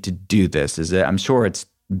somebody to do this? I'm sure it's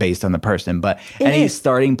based on the person, but any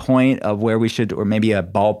starting point of where we should, or maybe a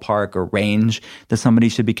ballpark or range that somebody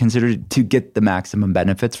should be considered to get the maximum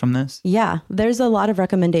benefits from this? Yeah, there's a lot of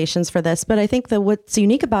recommendations for this, but I think that what's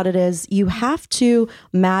unique about it is you have to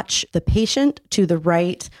match the patient to the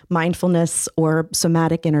right mindfulness or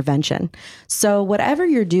somatic intervention. So whatever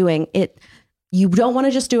you're doing, you don't want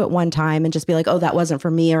to just do it one time and just be like, oh, that wasn't for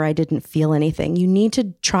me, or I didn't feel anything. You need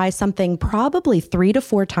to try something probably 3 to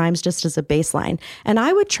 4 times just as a baseline. And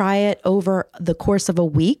I would try it over the course of a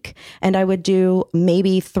week, and I would do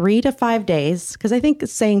maybe 3 to 5 days, because I think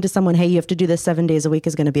saying to someone, hey, you have to do this 7 days a week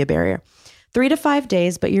is going to be a barrier. 3 to 5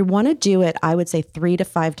 days, but you want to do it, I would say 3 to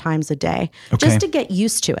 5 times a day, just to get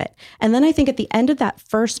used to it. And then I think at the end of that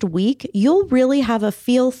first week, you'll really have a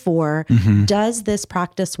feel for, does this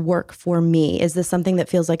practice work for me? Is this something that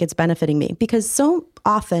feels like it's benefiting me? Because so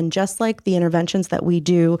often, just like the interventions that we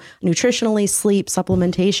do nutritionally, sleep,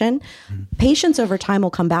 supplementation, patients over time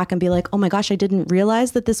will come back and be like, oh my gosh, I didn't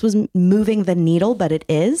realize that this was moving the needle, but it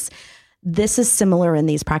is. This is similar in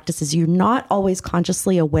these practices. You're not always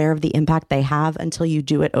consciously aware of the impact they have until you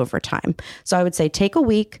do it over time. So I would say take a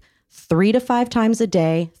week, 3 to 5 times a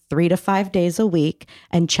day, 3 to 5 days a week,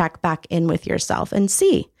 and check back in with yourself and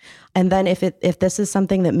see. And then if this is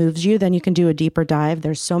something that moves you, then you can do a deeper dive.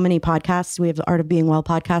 There's so many podcasts. We have the Art of Being Well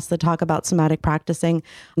podcast that talk about somatic practicing.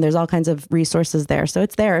 There's all kinds of resources there. So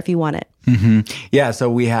it's there if you want it. Yeah,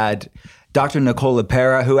 so we had Dr. Nicole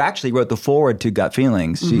LePera, who actually wrote the foreword to Gut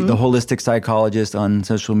Feelings. She's the holistic psychologist on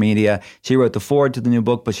social media. She wrote the foreword to the new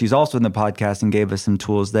book, but she's also in the podcast and gave us some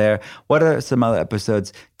tools there. What are some other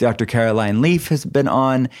episodes? Dr. Caroline Leaf has been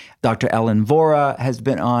on. Dr. Ellen Vora has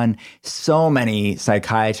been on. So many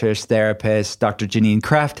psychiatrists, therapists. Dr. Janine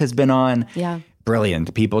Kraft has been on. Yeah.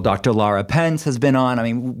 Brilliant people. Dr. Laura Pence has been on. I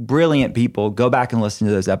mean, brilliant people. Go back and listen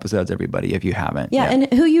to those episodes, everybody, if you haven't. Yeah,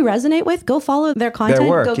 and who you resonate with, go follow their content, their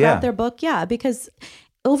work, go grab their book. Yeah, because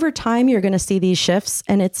over time you're going to see these shifts,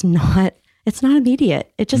 and it's not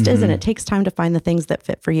immediate. It just isn't. It takes time to find the things that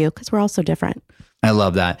fit for you, because we're all so different. I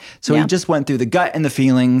love that. So we just went through the gut and the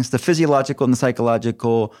feelings, the physiological and the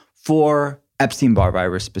psychological for Epstein-Barr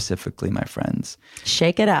virus specifically, my friends.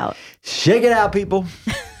 Shake it out. Shake it out, people.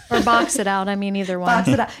 Or box it out. I mean, either one. Box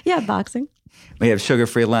it out. Yeah, boxing. We have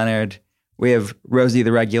Sugar-Free Leonard. We have Rosie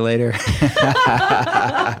the Regulator. And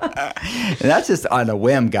that's just on a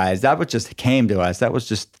whim, guys. That was just came to us. That was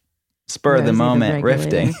just spur of the moment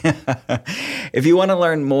riffing. If you want to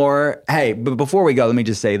learn more, hey, but before we go, let me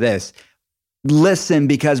just say this. Listen,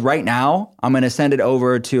 because right now I'm going to send it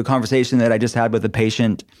over to a conversation that I just had with a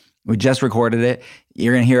patient We just recorded it.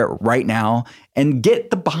 You're going to hear it right now and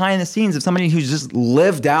get the behind the scenes of somebody who's just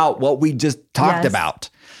lived out what we just talked about.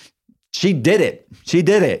 She did it. She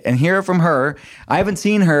did it. And hear it from her. I haven't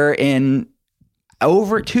seen her in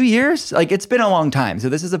over 2 years. Like, it's been a long time. So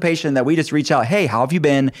this is a patient that we just reached out. Hey, how have you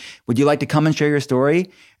been? Would you like to come and share your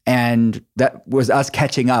story? And that was us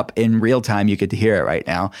catching up in real time. You get to hear it right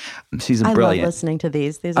now. She's brilliant. I love listening to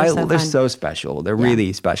these. These are so fun. They're so special. They're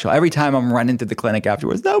really special. Every time I'm running to the clinic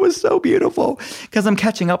afterwards, that was so beautiful, because I'm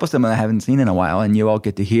catching up with someone I haven't seen in a while, and you all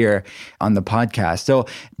get to hear on the podcast. So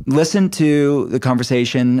listen to the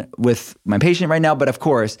conversation with my patient right now. But of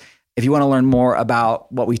course, if you want to learn more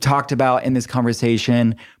about what we talked about in this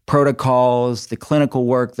conversation, protocols, the clinical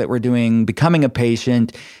work that we're doing, becoming a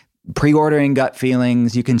patient, pre-ordering gut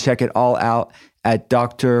feelings, you can check it all out at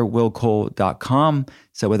drwillcole.com.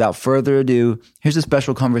 So without further ado, here's a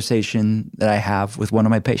special conversation that I have with one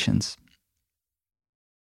of my patients.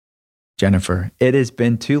 Jennifer, it has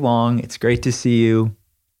been too long. It's great to see you.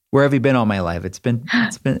 Where have you been all my life? It's been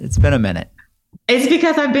a minute. It's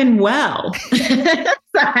because I've been well.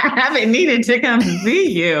 I haven't needed to come see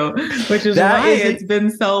you, which is why it's been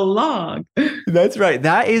so long. That's right.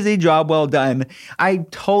 That is a job well done. I'm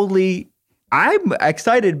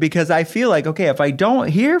excited because I feel like, okay, if I don't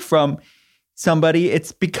hear from somebody,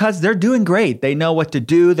 it's because they're doing great. They know what to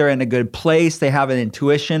do. They're in a good place. They have an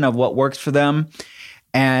intuition of what works for them.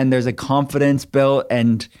 And there's a confidence built.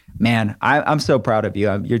 And man, I'm so proud of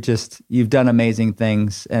you. You've done amazing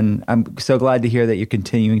things. And I'm so glad to hear that you're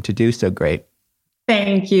continuing to do so great.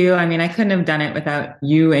 Thank you. I mean, I couldn't have done it without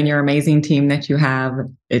you and your amazing team that you have.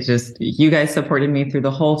 You guys supported me through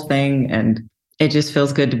the whole thing, and it just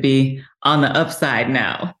feels good to be on the upside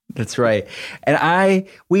now. That's right. And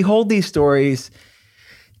we hold these stories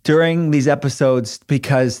during these episodes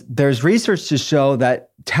because there's research to show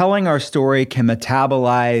that telling our story can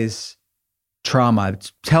metabolize trauma.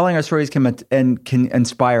 Telling our stories can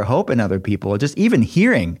inspire hope in other people. Just even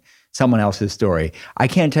hearing someone else's story. I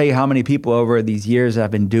can't tell you how many people over these years I've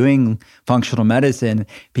been doing functional medicine,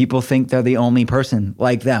 people think they're the only person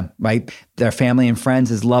like them, right? Their family and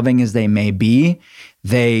friends, as loving as they may be,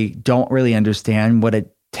 they don't really understand what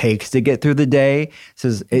it takes to get through the day.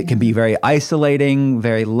 So it can be very isolating,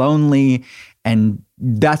 very lonely. And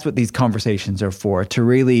that's what these conversations are for, to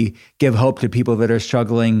really give hope to people that are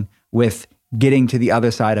struggling with getting to the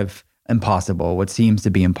other side of impossible, what seems to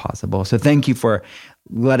be impossible. So thank you for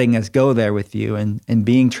letting us go there with you and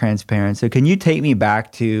being transparent. So can you take me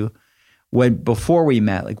back to before we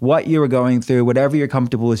met, like what you were going through, whatever you're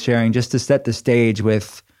comfortable with sharing, just to set the stage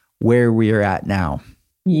with where we are at now?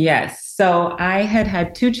 Yes. So I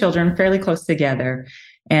had 2 children fairly close together.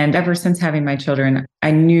 And ever since having my children,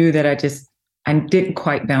 I knew that I didn't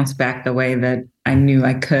quite bounce back the way that I knew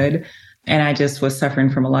I could. And I just was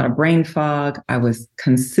suffering from a lot of brain fog. I was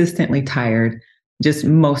consistently tired, just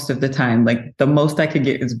most of the time. Like, the most I could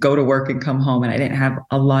get is go to work and come home. And I didn't have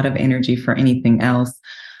a lot of energy for anything else.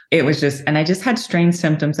 It was and I just had strange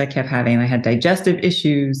symptoms I kept having. I had digestive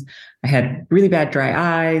issues. I had really bad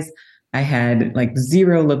dry eyes. I had like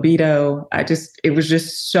zero libido. It was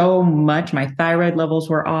just so much. My thyroid levels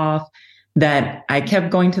were off that I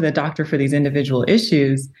kept going to the doctor for these individual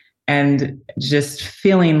issues. And just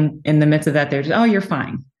feeling in the midst of that, they're just, oh, you're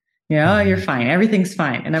fine. You're fine. Everything's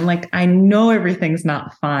fine. And I'm like, I know everything's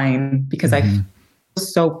not fine because I feel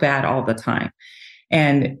so bad all the time.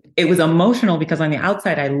 And it was emotional because on the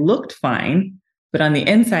outside, I looked fine, but on the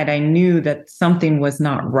inside, I knew that something was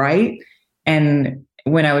not right. And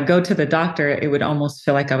when I would go to the doctor, it would almost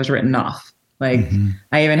feel like I was written off. Like,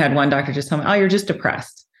 I even had one doctor just tell me, oh, you're just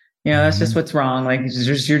depressed. That's just what's wrong. Like,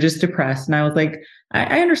 you're just depressed. And I was like,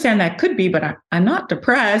 I understand that could be, but I'm not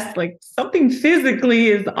depressed. Like, something physically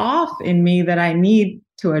is off in me that I need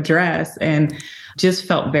to address, and just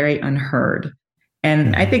felt very unheard.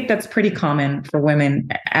 And I think that's pretty common for women.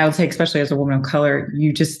 I would say, especially as a woman of color,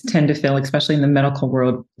 you just tend to feel, especially in the medical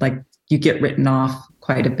world, like you get written off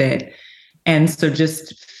quite a bit. And so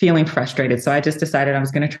just feeling frustrated. So I just decided I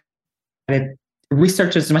was going to try to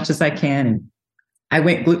research as much as I can. And I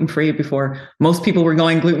went gluten-free before most people were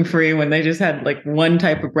going gluten-free, when they just had like one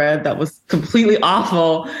type of bread that was completely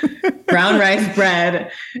awful, brown rice bread.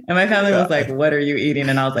 And my family was like, what are you eating?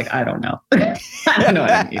 And I was like, I don't know. I don't know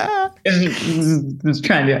what I'm eating. Just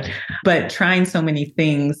trying to, but trying so many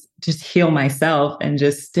things, just heal myself, and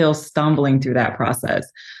just still stumbling through that process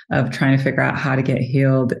of trying to figure out how to get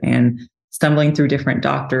healed, and stumbling through different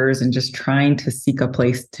doctors, and just trying to seek a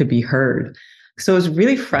place to be heard. So it was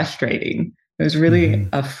really frustrating. It was really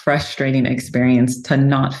a frustrating experience to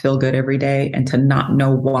not feel good every day, and to not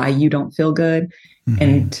know why you don't feel good,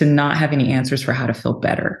 and to not have any answers for how to feel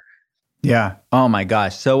better. Yeah. Oh my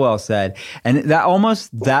gosh. So well said. And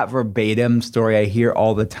that verbatim story I hear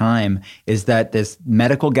all the time is that this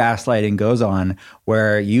medical gaslighting goes on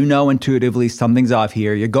where intuitively something's off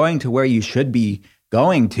here. You're going to where you should be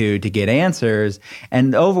going to get answers.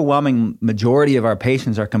 And the overwhelming majority of our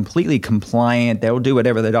patients are completely compliant. They'll do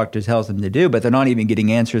whatever the doctor tells them to do, but they're not even getting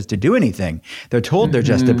answers to do anything. They're told they're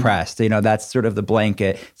just depressed. That's sort of the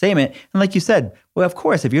blanket statement. And like you said, well, of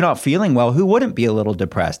course, if you're not feeling well, who wouldn't be a little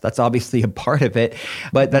depressed? That's obviously a part of it,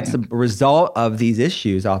 but that's the result of these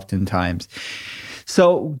issues oftentimes.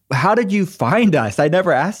 So how did you find us? I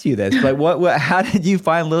never asked you this, but how did you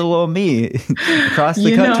find little old me across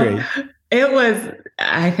the country?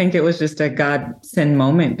 I think it was just a godsend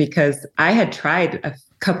moment because I had tried a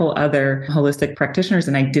couple other holistic practitioners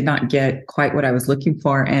and I did not get quite what I was looking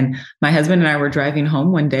for. And my husband and I were driving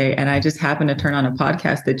home one day and I just happened to turn on a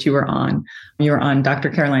podcast that you were on. You were on Dr.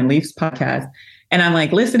 Caroline Leaf's podcast. And I'm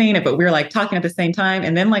like listening, but we were like talking at the same time.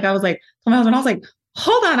 And then I was like, to my husband, I was like,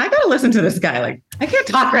 hold on, I got to listen to this guy. Like, I can't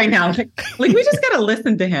talk right now. Like we just got to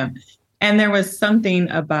listen to him. And there was something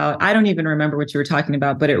about, I don't even remember what you were talking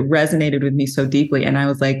about, but it resonated with me so deeply. And I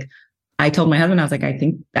was like, I told my husband, I was like, I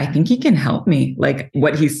think he can help me. Like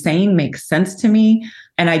what he's saying makes sense to me.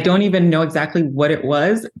 And I don't even know exactly what it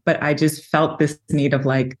was, but I just felt this need of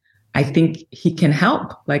like, I think he can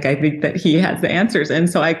help. Like, I think that he has the answers. And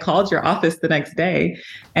so I called your office the next day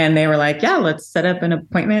and they were like, yeah, let's set up an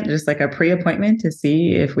appointment, just like a pre-appointment to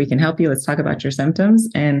see if we can help you. Let's talk about your symptoms.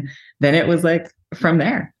 And then it was like from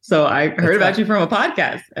there. So I heard about you from a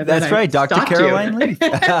podcast. That's right. Dr. Caroline Leaf.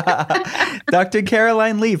 Dr.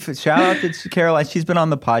 Caroline Leaf. Shout out to Caroline. She's been on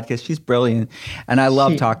the podcast. She's brilliant. And I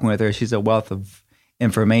love talking with her. She's a wealth of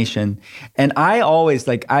information. And I always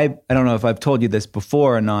I don't know if I've told you this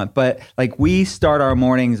before or not, but we start our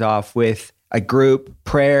mornings off with a group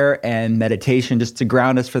prayer and meditation just to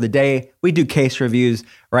ground us for the day. We do case reviews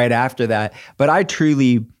right after that. But I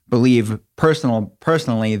truly believe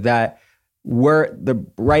personally that the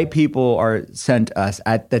right people are sent us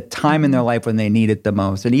at the time in their life when they need it the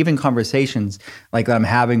most. And even conversations like I'm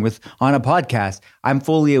having on a podcast, I'm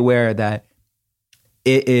fully aware that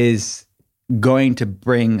it is going to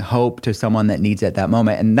bring hope to someone that needs it at that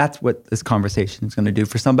moment. And that's what this conversation is going to do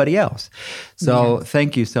for somebody else. So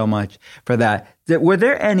Thank you so much for that. Were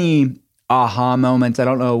there any aha moments? I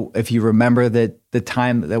don't know if you remember the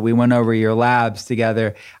time that we went over your labs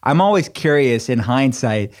together. I'm always curious in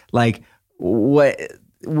hindsight,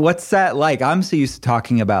 what's that like? I'm so used to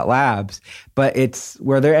talking about labs, but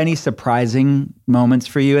were there any surprising moments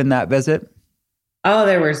for you in that visit? Oh,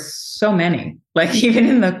 there were so many, even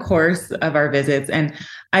in the course of our visits. And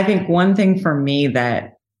I think one thing for me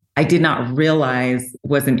that I did not realize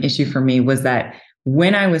was an issue for me was that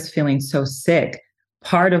when I was feeling so sick,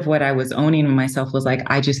 part of what I was owning in myself was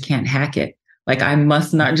I just can't hack it. I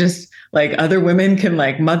must not just other women can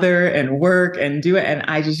mother and work and do it. And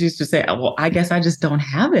I just used to say, well, I guess I just don't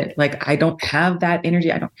have it. I don't have that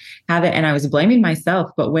energy. I don't have it. And I was blaming myself.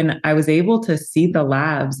 But when I was able to see the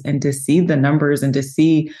labs and to see the numbers and to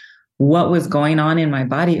see what was going on in my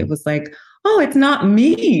body, it was oh, it's not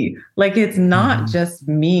me. It's not just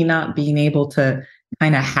me not being able to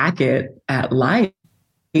kind of hack it at life.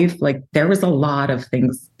 There was a lot of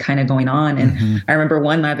things kind of going on. And I remember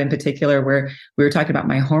one lab in particular where we were talking about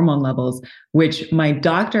my hormone levels, which my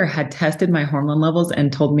doctor had tested my hormone levels and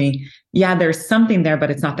told me, yeah, there's something there, but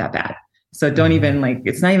it's not that bad. So don't even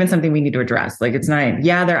it's not even something we need to address. It's not,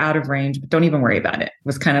 yeah, they're out of range, but don't even worry about it,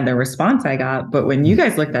 was kind of the response I got. But when you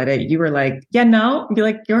guys looked at it, you were like, yeah, no,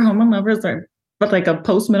 your hormone levels are, but a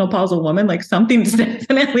postmenopausal woman, something's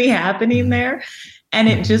definitely happening there. And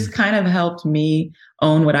it just kind of helped me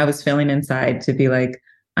own what I was feeling inside to be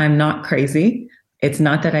I'm not crazy. It's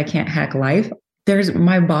not that I can't hack life.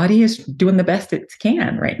 My body is doing the best it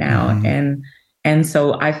can right now. And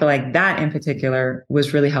so I feel that in particular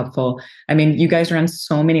was really helpful. I mean, you guys ran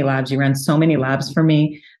so many labs. You ran so many labs for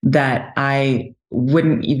me that I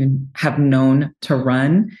wouldn't even have known to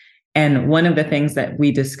run. And one of the things that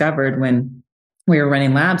we discovered when we were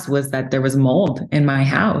running labs was that there was mold in my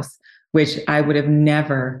house, which I would have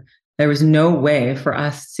never, there was no way for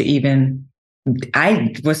us to even,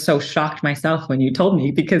 I was so shocked myself when you told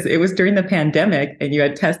me, because it was during the pandemic and you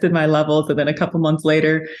had tested my levels. And then a couple months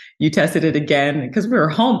later, you tested it again because we were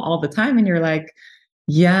home all the time. And you're like,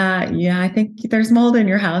 yeah, I think there's mold in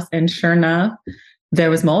your house. And sure enough, there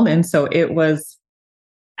was mold. And so it was,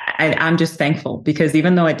 I'm just thankful, because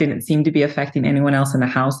even though it didn't seem to be affecting anyone else in the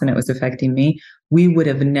house and it was affecting me, we would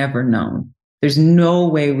have never known. There's no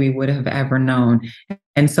way we would have ever known.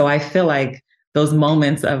 And so I feel those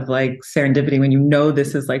moments of like serendipity when you know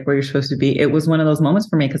this is like where you're supposed to be. It was one of those moments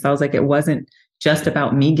for me because I was like, it wasn't just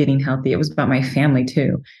about me getting healthy. It was about my family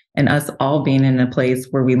too. And us all being in a place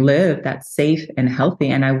where we live that's safe and healthy.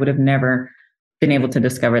 And I would have never been able to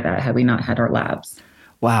discover that had we not had our labs.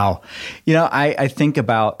 Wow. I think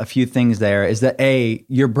about a few things there is that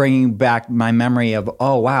you're bringing back my memory of,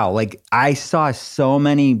 oh, wow, like I saw so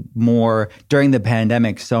many more during the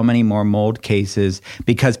pandemic, so many more mold cases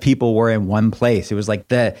because people were in one place. It was like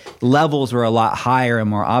the levels were a lot higher and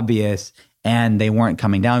more obvious and they weren't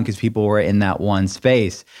coming down because people were in that one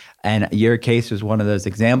space. And your case was one of those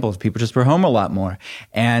examples. People just were home a lot more.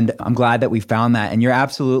 And I'm glad that we found that. And you're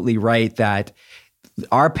absolutely right that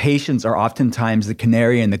our patients are oftentimes the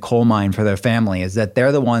canary in the coal mine for their family, is that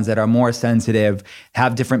they're the ones that are more sensitive,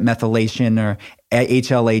 have different methylation or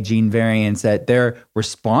HLA gene variants, that their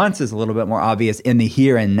response is a little bit more obvious in the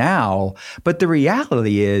here and now. But the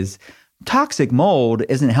reality is toxic mold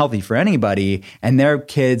isn't healthy for anybody, and their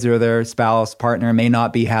kids or their spouse, partner may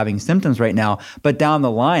not be having symptoms right now. But down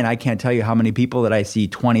the line, I can't tell you how many people that I see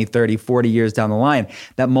 20, 30, 40 years down the line,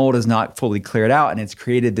 that mold is not fully cleared out, and it's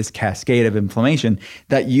created this cascade of inflammation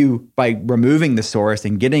that you, by removing the source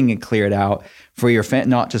and getting it cleared out for your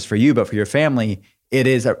not just for you, but for your family, it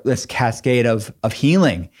is this cascade of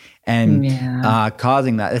healing and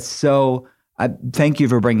causing that. It's so, thank you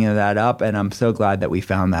for bringing that up, and I'm so glad that we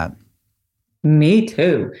found that. Me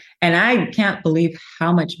too. And I can't believe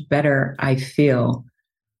how much better I feel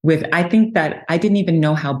I think that I didn't even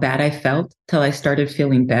know how bad I felt till I started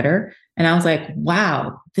feeling better. And I was like,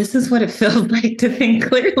 wow, this is what it feels like to think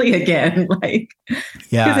clearly again.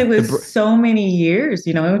 Because it was so many years,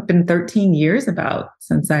 it had been 13 years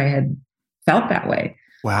since I had felt that way.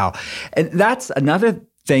 Wow. And that's another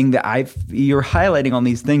thing that you're highlighting on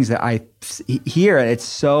these things that I hear. And it's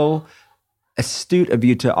so astute of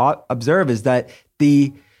you to observe, is that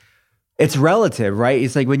it's relative, right?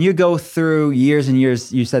 It's like when you go through years and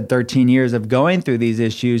years, you said 13 years of going through these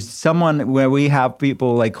issues, where we have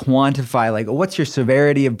people like quantify, like, what's your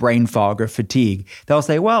severity of brain fog or fatigue? They'll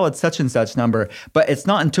say, well, it's such and such number. But it's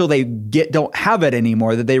not until they don't have it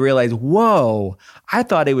anymore that they realize, whoa, I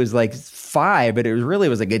thought it was like 5, but it really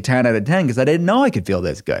was like a 10 out of 10 because I didn't know I could feel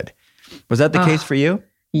this good. Was that the case for you?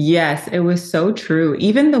 Yes, it was so true.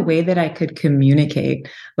 Even the way that I could communicate,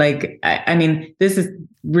 I mean, this is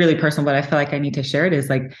really personal, but I feel like I need to share it, is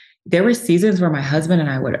like, there were seasons where my husband and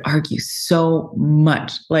I would argue so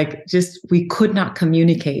much, we could not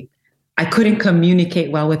communicate. I couldn't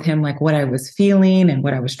communicate well with him, like what I was feeling and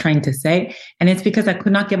what I was trying to say. And it's because I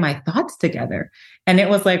could not get my thoughts together. And it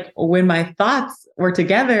was like, when my thoughts were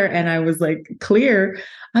together and I was like clear,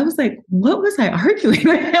 I was like, what was I arguing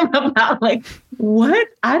with him about? Like, what?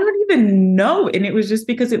 I don't even know. And it was just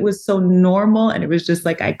because it was so normal. And it was just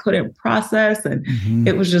like, I couldn't process. And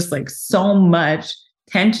it was just like so much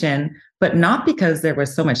tension, but not because there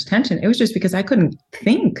was so much tension. It was just because I couldn't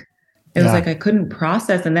think. It was like I couldn't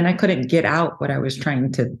process, and then I couldn't get out what I was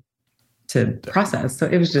trying to process. So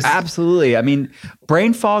it was just... Absolutely. I mean,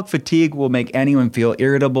 brain fog, fatigue will make anyone feel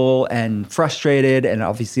irritable and frustrated, and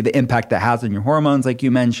obviously the impact that has on your hormones, like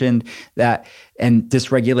you mentioned, and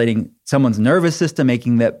dysregulating someone's nervous system,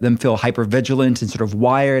 making them feel hypervigilant and sort of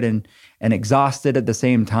wired and exhausted at the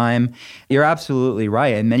same time. You're absolutely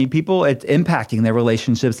right. And many people, it's impacting their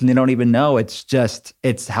relationships and they don't even know.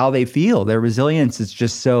 It's how they feel. Their resilience is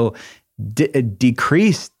just so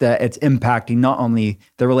decreased that it's impacting not only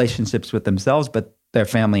the relationships with themselves, but their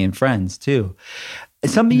family and friends too.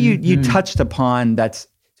 Something you touched upon that's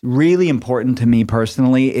really important to me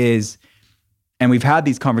personally is, and we've had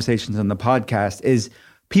these conversations on the podcast, is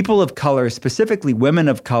people of color, specifically women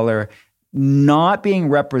of color, not being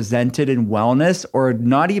represented in wellness or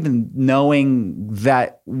not even knowing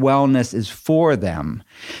that wellness is for them.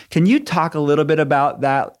 Can you talk a little bit about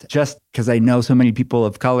that? Just because I know so many people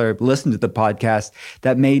of color listen to the podcast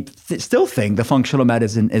that may still think the functional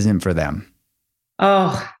medicine isn't for them.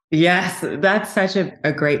 Oh, yes. That's such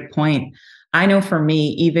a great point. I know for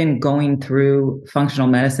me, even going through functional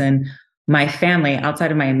medicine, my family,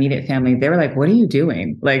 outside of my immediate family, they were like, what are you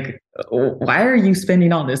doing? Like, why are you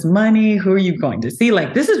spending all this money? Who are you going to see?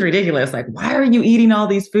 Like, this is ridiculous. Like, why are you eating all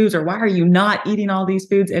these foods, or why are you not eating all these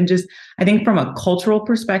foods? And just, I think from a cultural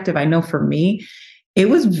perspective, I know for me, it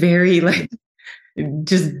was very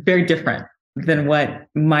just very different than what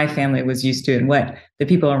my family was used to and what the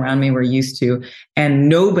people around me were used to. And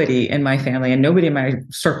nobody in my family and nobody in my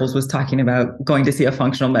circles was talking about going to see a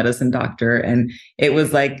functional medicine doctor. And it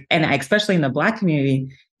was like, and especially in the Black community,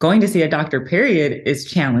 going to see a doctor, period, is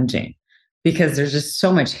challenging because there's just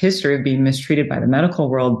so much history of being mistreated by the medical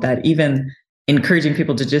world that even encouraging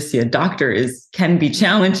people to just see a doctor can be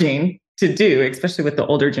challenging to do, especially with the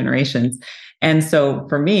older generations. And so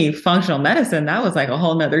for me, functional medicine, that was like a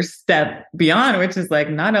whole nother step beyond, which is like,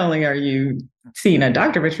 not only are you seeing a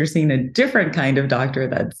doctor, but you're seeing a different kind of doctor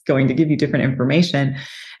that's going to give you different information.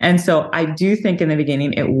 And so I do think in the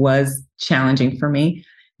beginning, it was challenging for me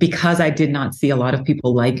because I did not see a lot of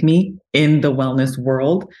people like me in the wellness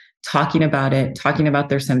world talking about it, talking about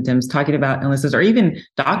their symptoms, talking about illnesses, or even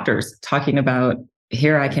doctors talking about,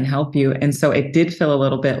 here, I can help you. And so it did feel a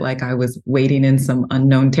little bit like I was wading in some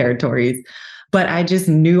unknown territories, but I just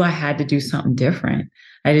knew I had to do something different.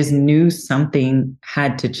 I just knew something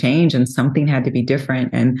had to change and something had to be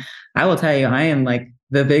different. And I will tell you, I am like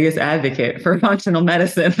the biggest advocate for functional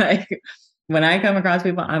medicine. Like when I come across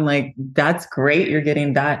people, I'm like, that's great. You're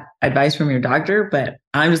getting that advice from your doctor, but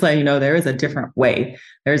I'm just letting you know, there is a different way.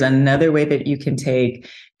 There's another way that you can take.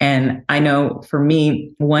 And I know for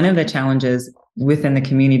me, one of the challenges within the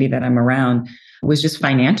community that I'm around was just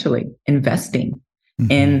financially investing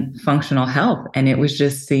in functional health. And it was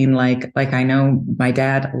just seen like I know my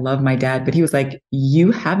dad, love my dad, but he was like,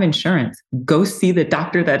 you have insurance. Go see the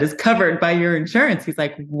doctor that is covered by your insurance. He's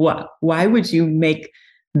like, what? Why would you make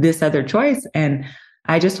this other choice? And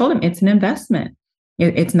I just told him it's an investment.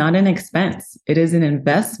 It's not an expense. It is an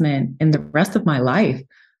investment in the rest of my life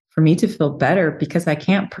for me to feel better, because I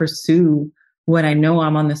can't pursue what I know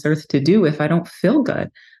I'm on this earth to do if I don't feel good.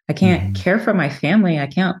 I can't care for my family. I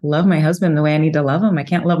can't love my husband the way I need to love him. I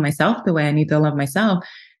can't love myself the way I need to love myself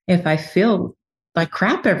if I feel like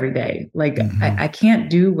crap every day. Like I can't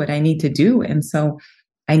do what I need to do. And so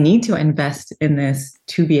I need to invest in this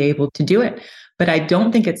to be able to do it. But I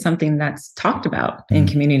don't think it's something that's talked about in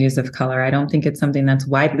communities of color. I don't think it's something that's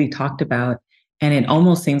widely talked about. And it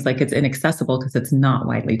almost seems like it's inaccessible because it's not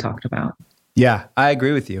widely talked about. Yeah, I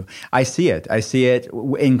agree with you. I see it. I see it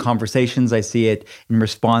in conversations. I see it in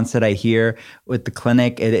response that I hear with the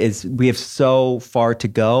clinic. We have so far to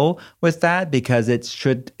go with that, because it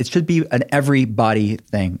should be an everybody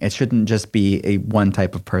thing. It shouldn't just be a one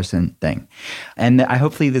type of person thing. And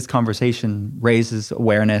hopefully this conversation raises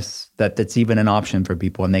awareness that that's even an option for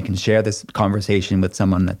people, and they can share this conversation with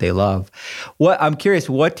someone that they love. I'm curious,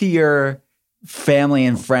 what do your family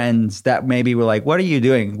and friends that maybe were like, what are you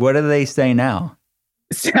doing? What do they say now?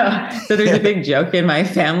 So there's a big joke in my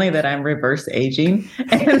family that I'm reverse aging.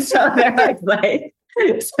 And so they're like,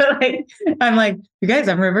 I'm like, you guys,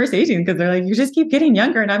 I'm reverse aging, because they're like, you just keep getting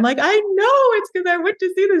younger. And I'm like, I know, it's because I went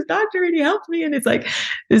to see this doctor and he helped me. And it's like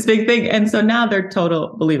this big thing. And so now they're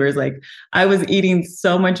total believers. Like, I was eating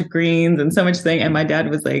so much greens and so much thing. And my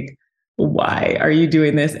dad was like, why are you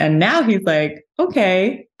doing this? And now he's like,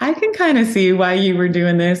 okay, I can kind of see why you were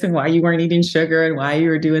doing this and why you weren't eating sugar and why you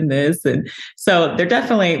were doing this. And so they're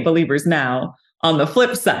definitely believers now. On the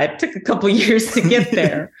flip side, it took a couple years to get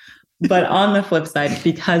there. But on the flip side,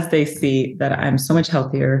 because they see that I'm so much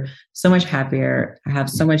healthier, so much happier, I have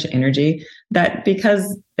so much energy, that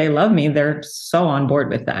because they love me, they're so on board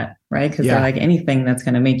with that, right? Because they're like, anything that's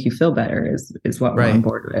going to make you feel better is what we're on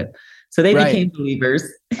board with. So they became believers.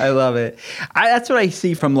 I love it. That's what I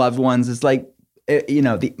see from loved ones, is like,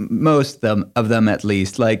 most of them at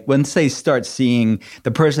least, like once they start seeing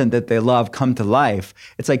the person that they love come to life,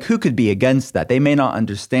 it's like, who could be against that? They may not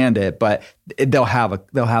understand it, but they'll have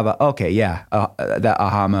that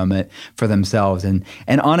aha moment for themselves. And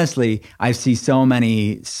honestly, I see so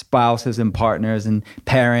many spouses and partners and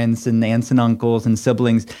parents and aunts and uncles and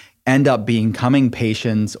siblings end up becoming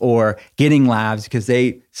patients or getting labs because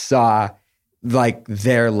they saw like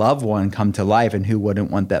their loved one come to life, and who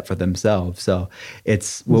wouldn't want that for themselves? So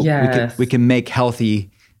we can make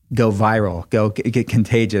healthy go viral, get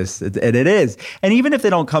contagious, and it is. And even if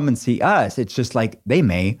they don't come and see us, it's just like they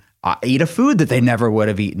may eat a food that they never would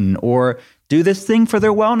have eaten, or do this thing for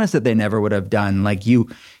their wellness that they never would have done. Like, you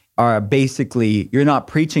are basically, you're not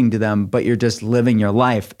preaching to them, but you're just living your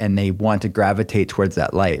life, and they want to gravitate towards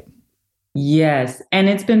that light. Yes. And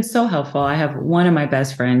it's been so helpful. I have one of my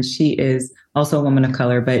best friends. She is also a woman of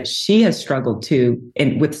color, but she has struggled too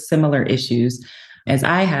with similar issues as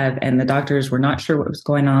I have. And the doctors were not sure what was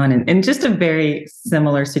going on, and just a very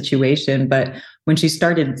similar situation. But when she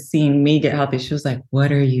started seeing me get healthy, she was like,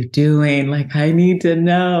 what are you doing? Like, I need to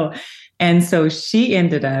know. And so she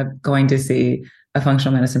ended up going to see a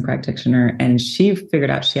functional medicine practitioner, and she figured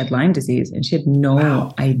out she had Lyme disease, and she had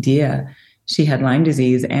no idea she had Lyme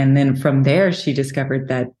disease. And then from there, she discovered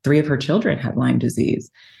that 3 of her children had Lyme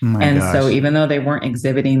disease. So even though they weren't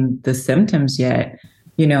exhibiting the symptoms yet,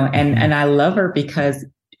 and I love her because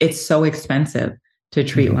it's so expensive to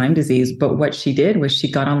treat Lyme disease. But what she did was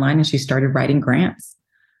she got online and she started writing grants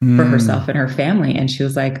for herself and her family. And she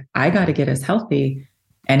was like, I got to get us healthy.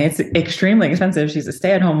 And it's extremely expensive. She's a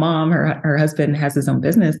stay-at-home mom. Her husband has his own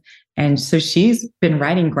business. And so she's been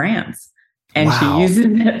writing grants, and she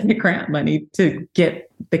uses the grant money to get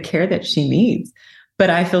the care that she needs. But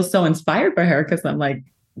I feel so inspired by her, because I'm like,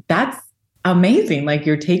 that's amazing. Like,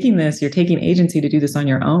 you're taking agency to do this on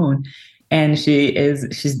your own. And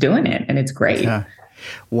she's doing it, and it's great. Yeah.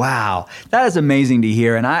 Wow. That is amazing to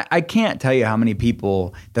hear. And I can't tell you how many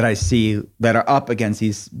people that I see that are up against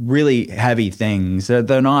these really heavy things.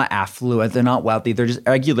 They're not affluent, they're not wealthy, they're just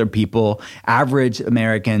regular people, average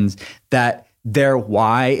Americans, that their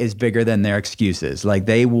why is bigger than their excuses. Like,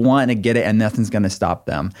 they want to get it and nothing's going to stop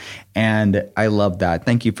them. And I love that.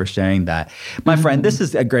 Thank you for sharing that. My friend, this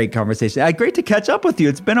is a great conversation. Great to catch up with you.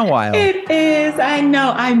 It's been a while. It is. I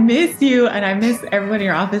know. I miss you, and I miss everyone in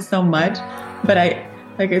your office so much. But I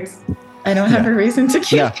don't have a reason to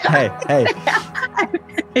keep. Hey.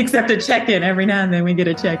 Except a check-in every now and then. We get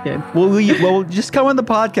a check-in. We'll just come on the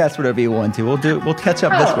podcast whenever you want to. We'll catch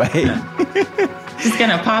up this way. Just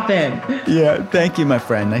gonna pop in. Yeah. Thank you, my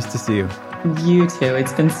friend. Nice to see you. You too.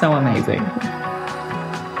 It's been so amazing.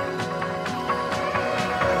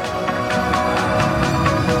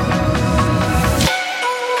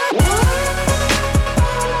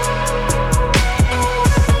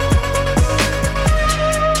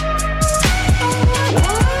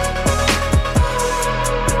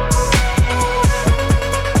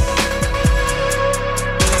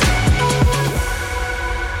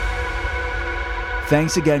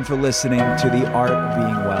 Thanks again for listening to The Art of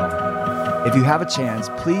Being Well. If you have a chance,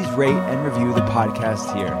 please rate and review the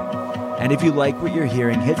podcast here. And if you like what you're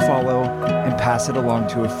hearing, hit follow and pass it along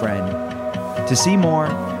to a friend. To see more,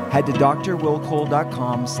 head to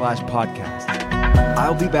drwillcole.com/podcast.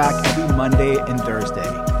 I'll be back every Monday and Thursday,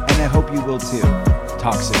 and I hope you will too.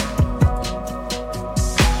 Talk soon.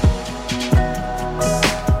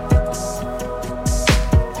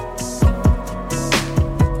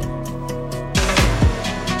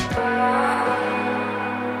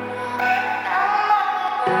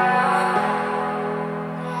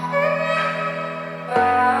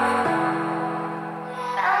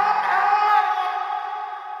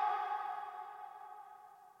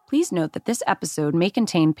 Please note that this episode may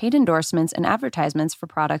contain paid endorsements and advertisements for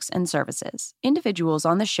products and services. Individuals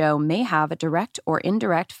on the show may have a direct or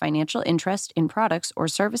indirect financial interest in products or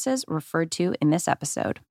services referred to in this episode.